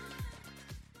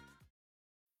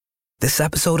 This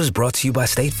episode is brought to you by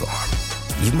State Farm.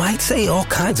 You might say all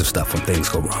kinds of stuff when things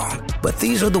go wrong, but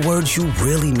these are the words you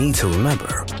really need to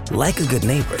remember. Like a good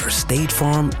neighbor, State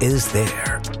Farm is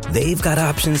there. They've got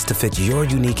options to fit your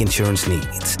unique insurance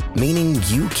needs, meaning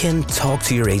you can talk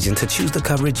to your agent to choose the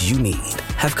coverage you need.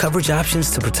 Have coverage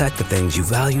options to protect the things you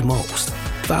value most.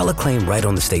 file a claim right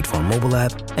on the State Farm mobile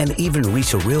app, and even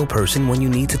reach a real person when you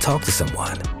need to talk to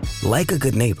someone. Like a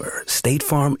good neighbor, State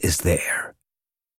Farm is there.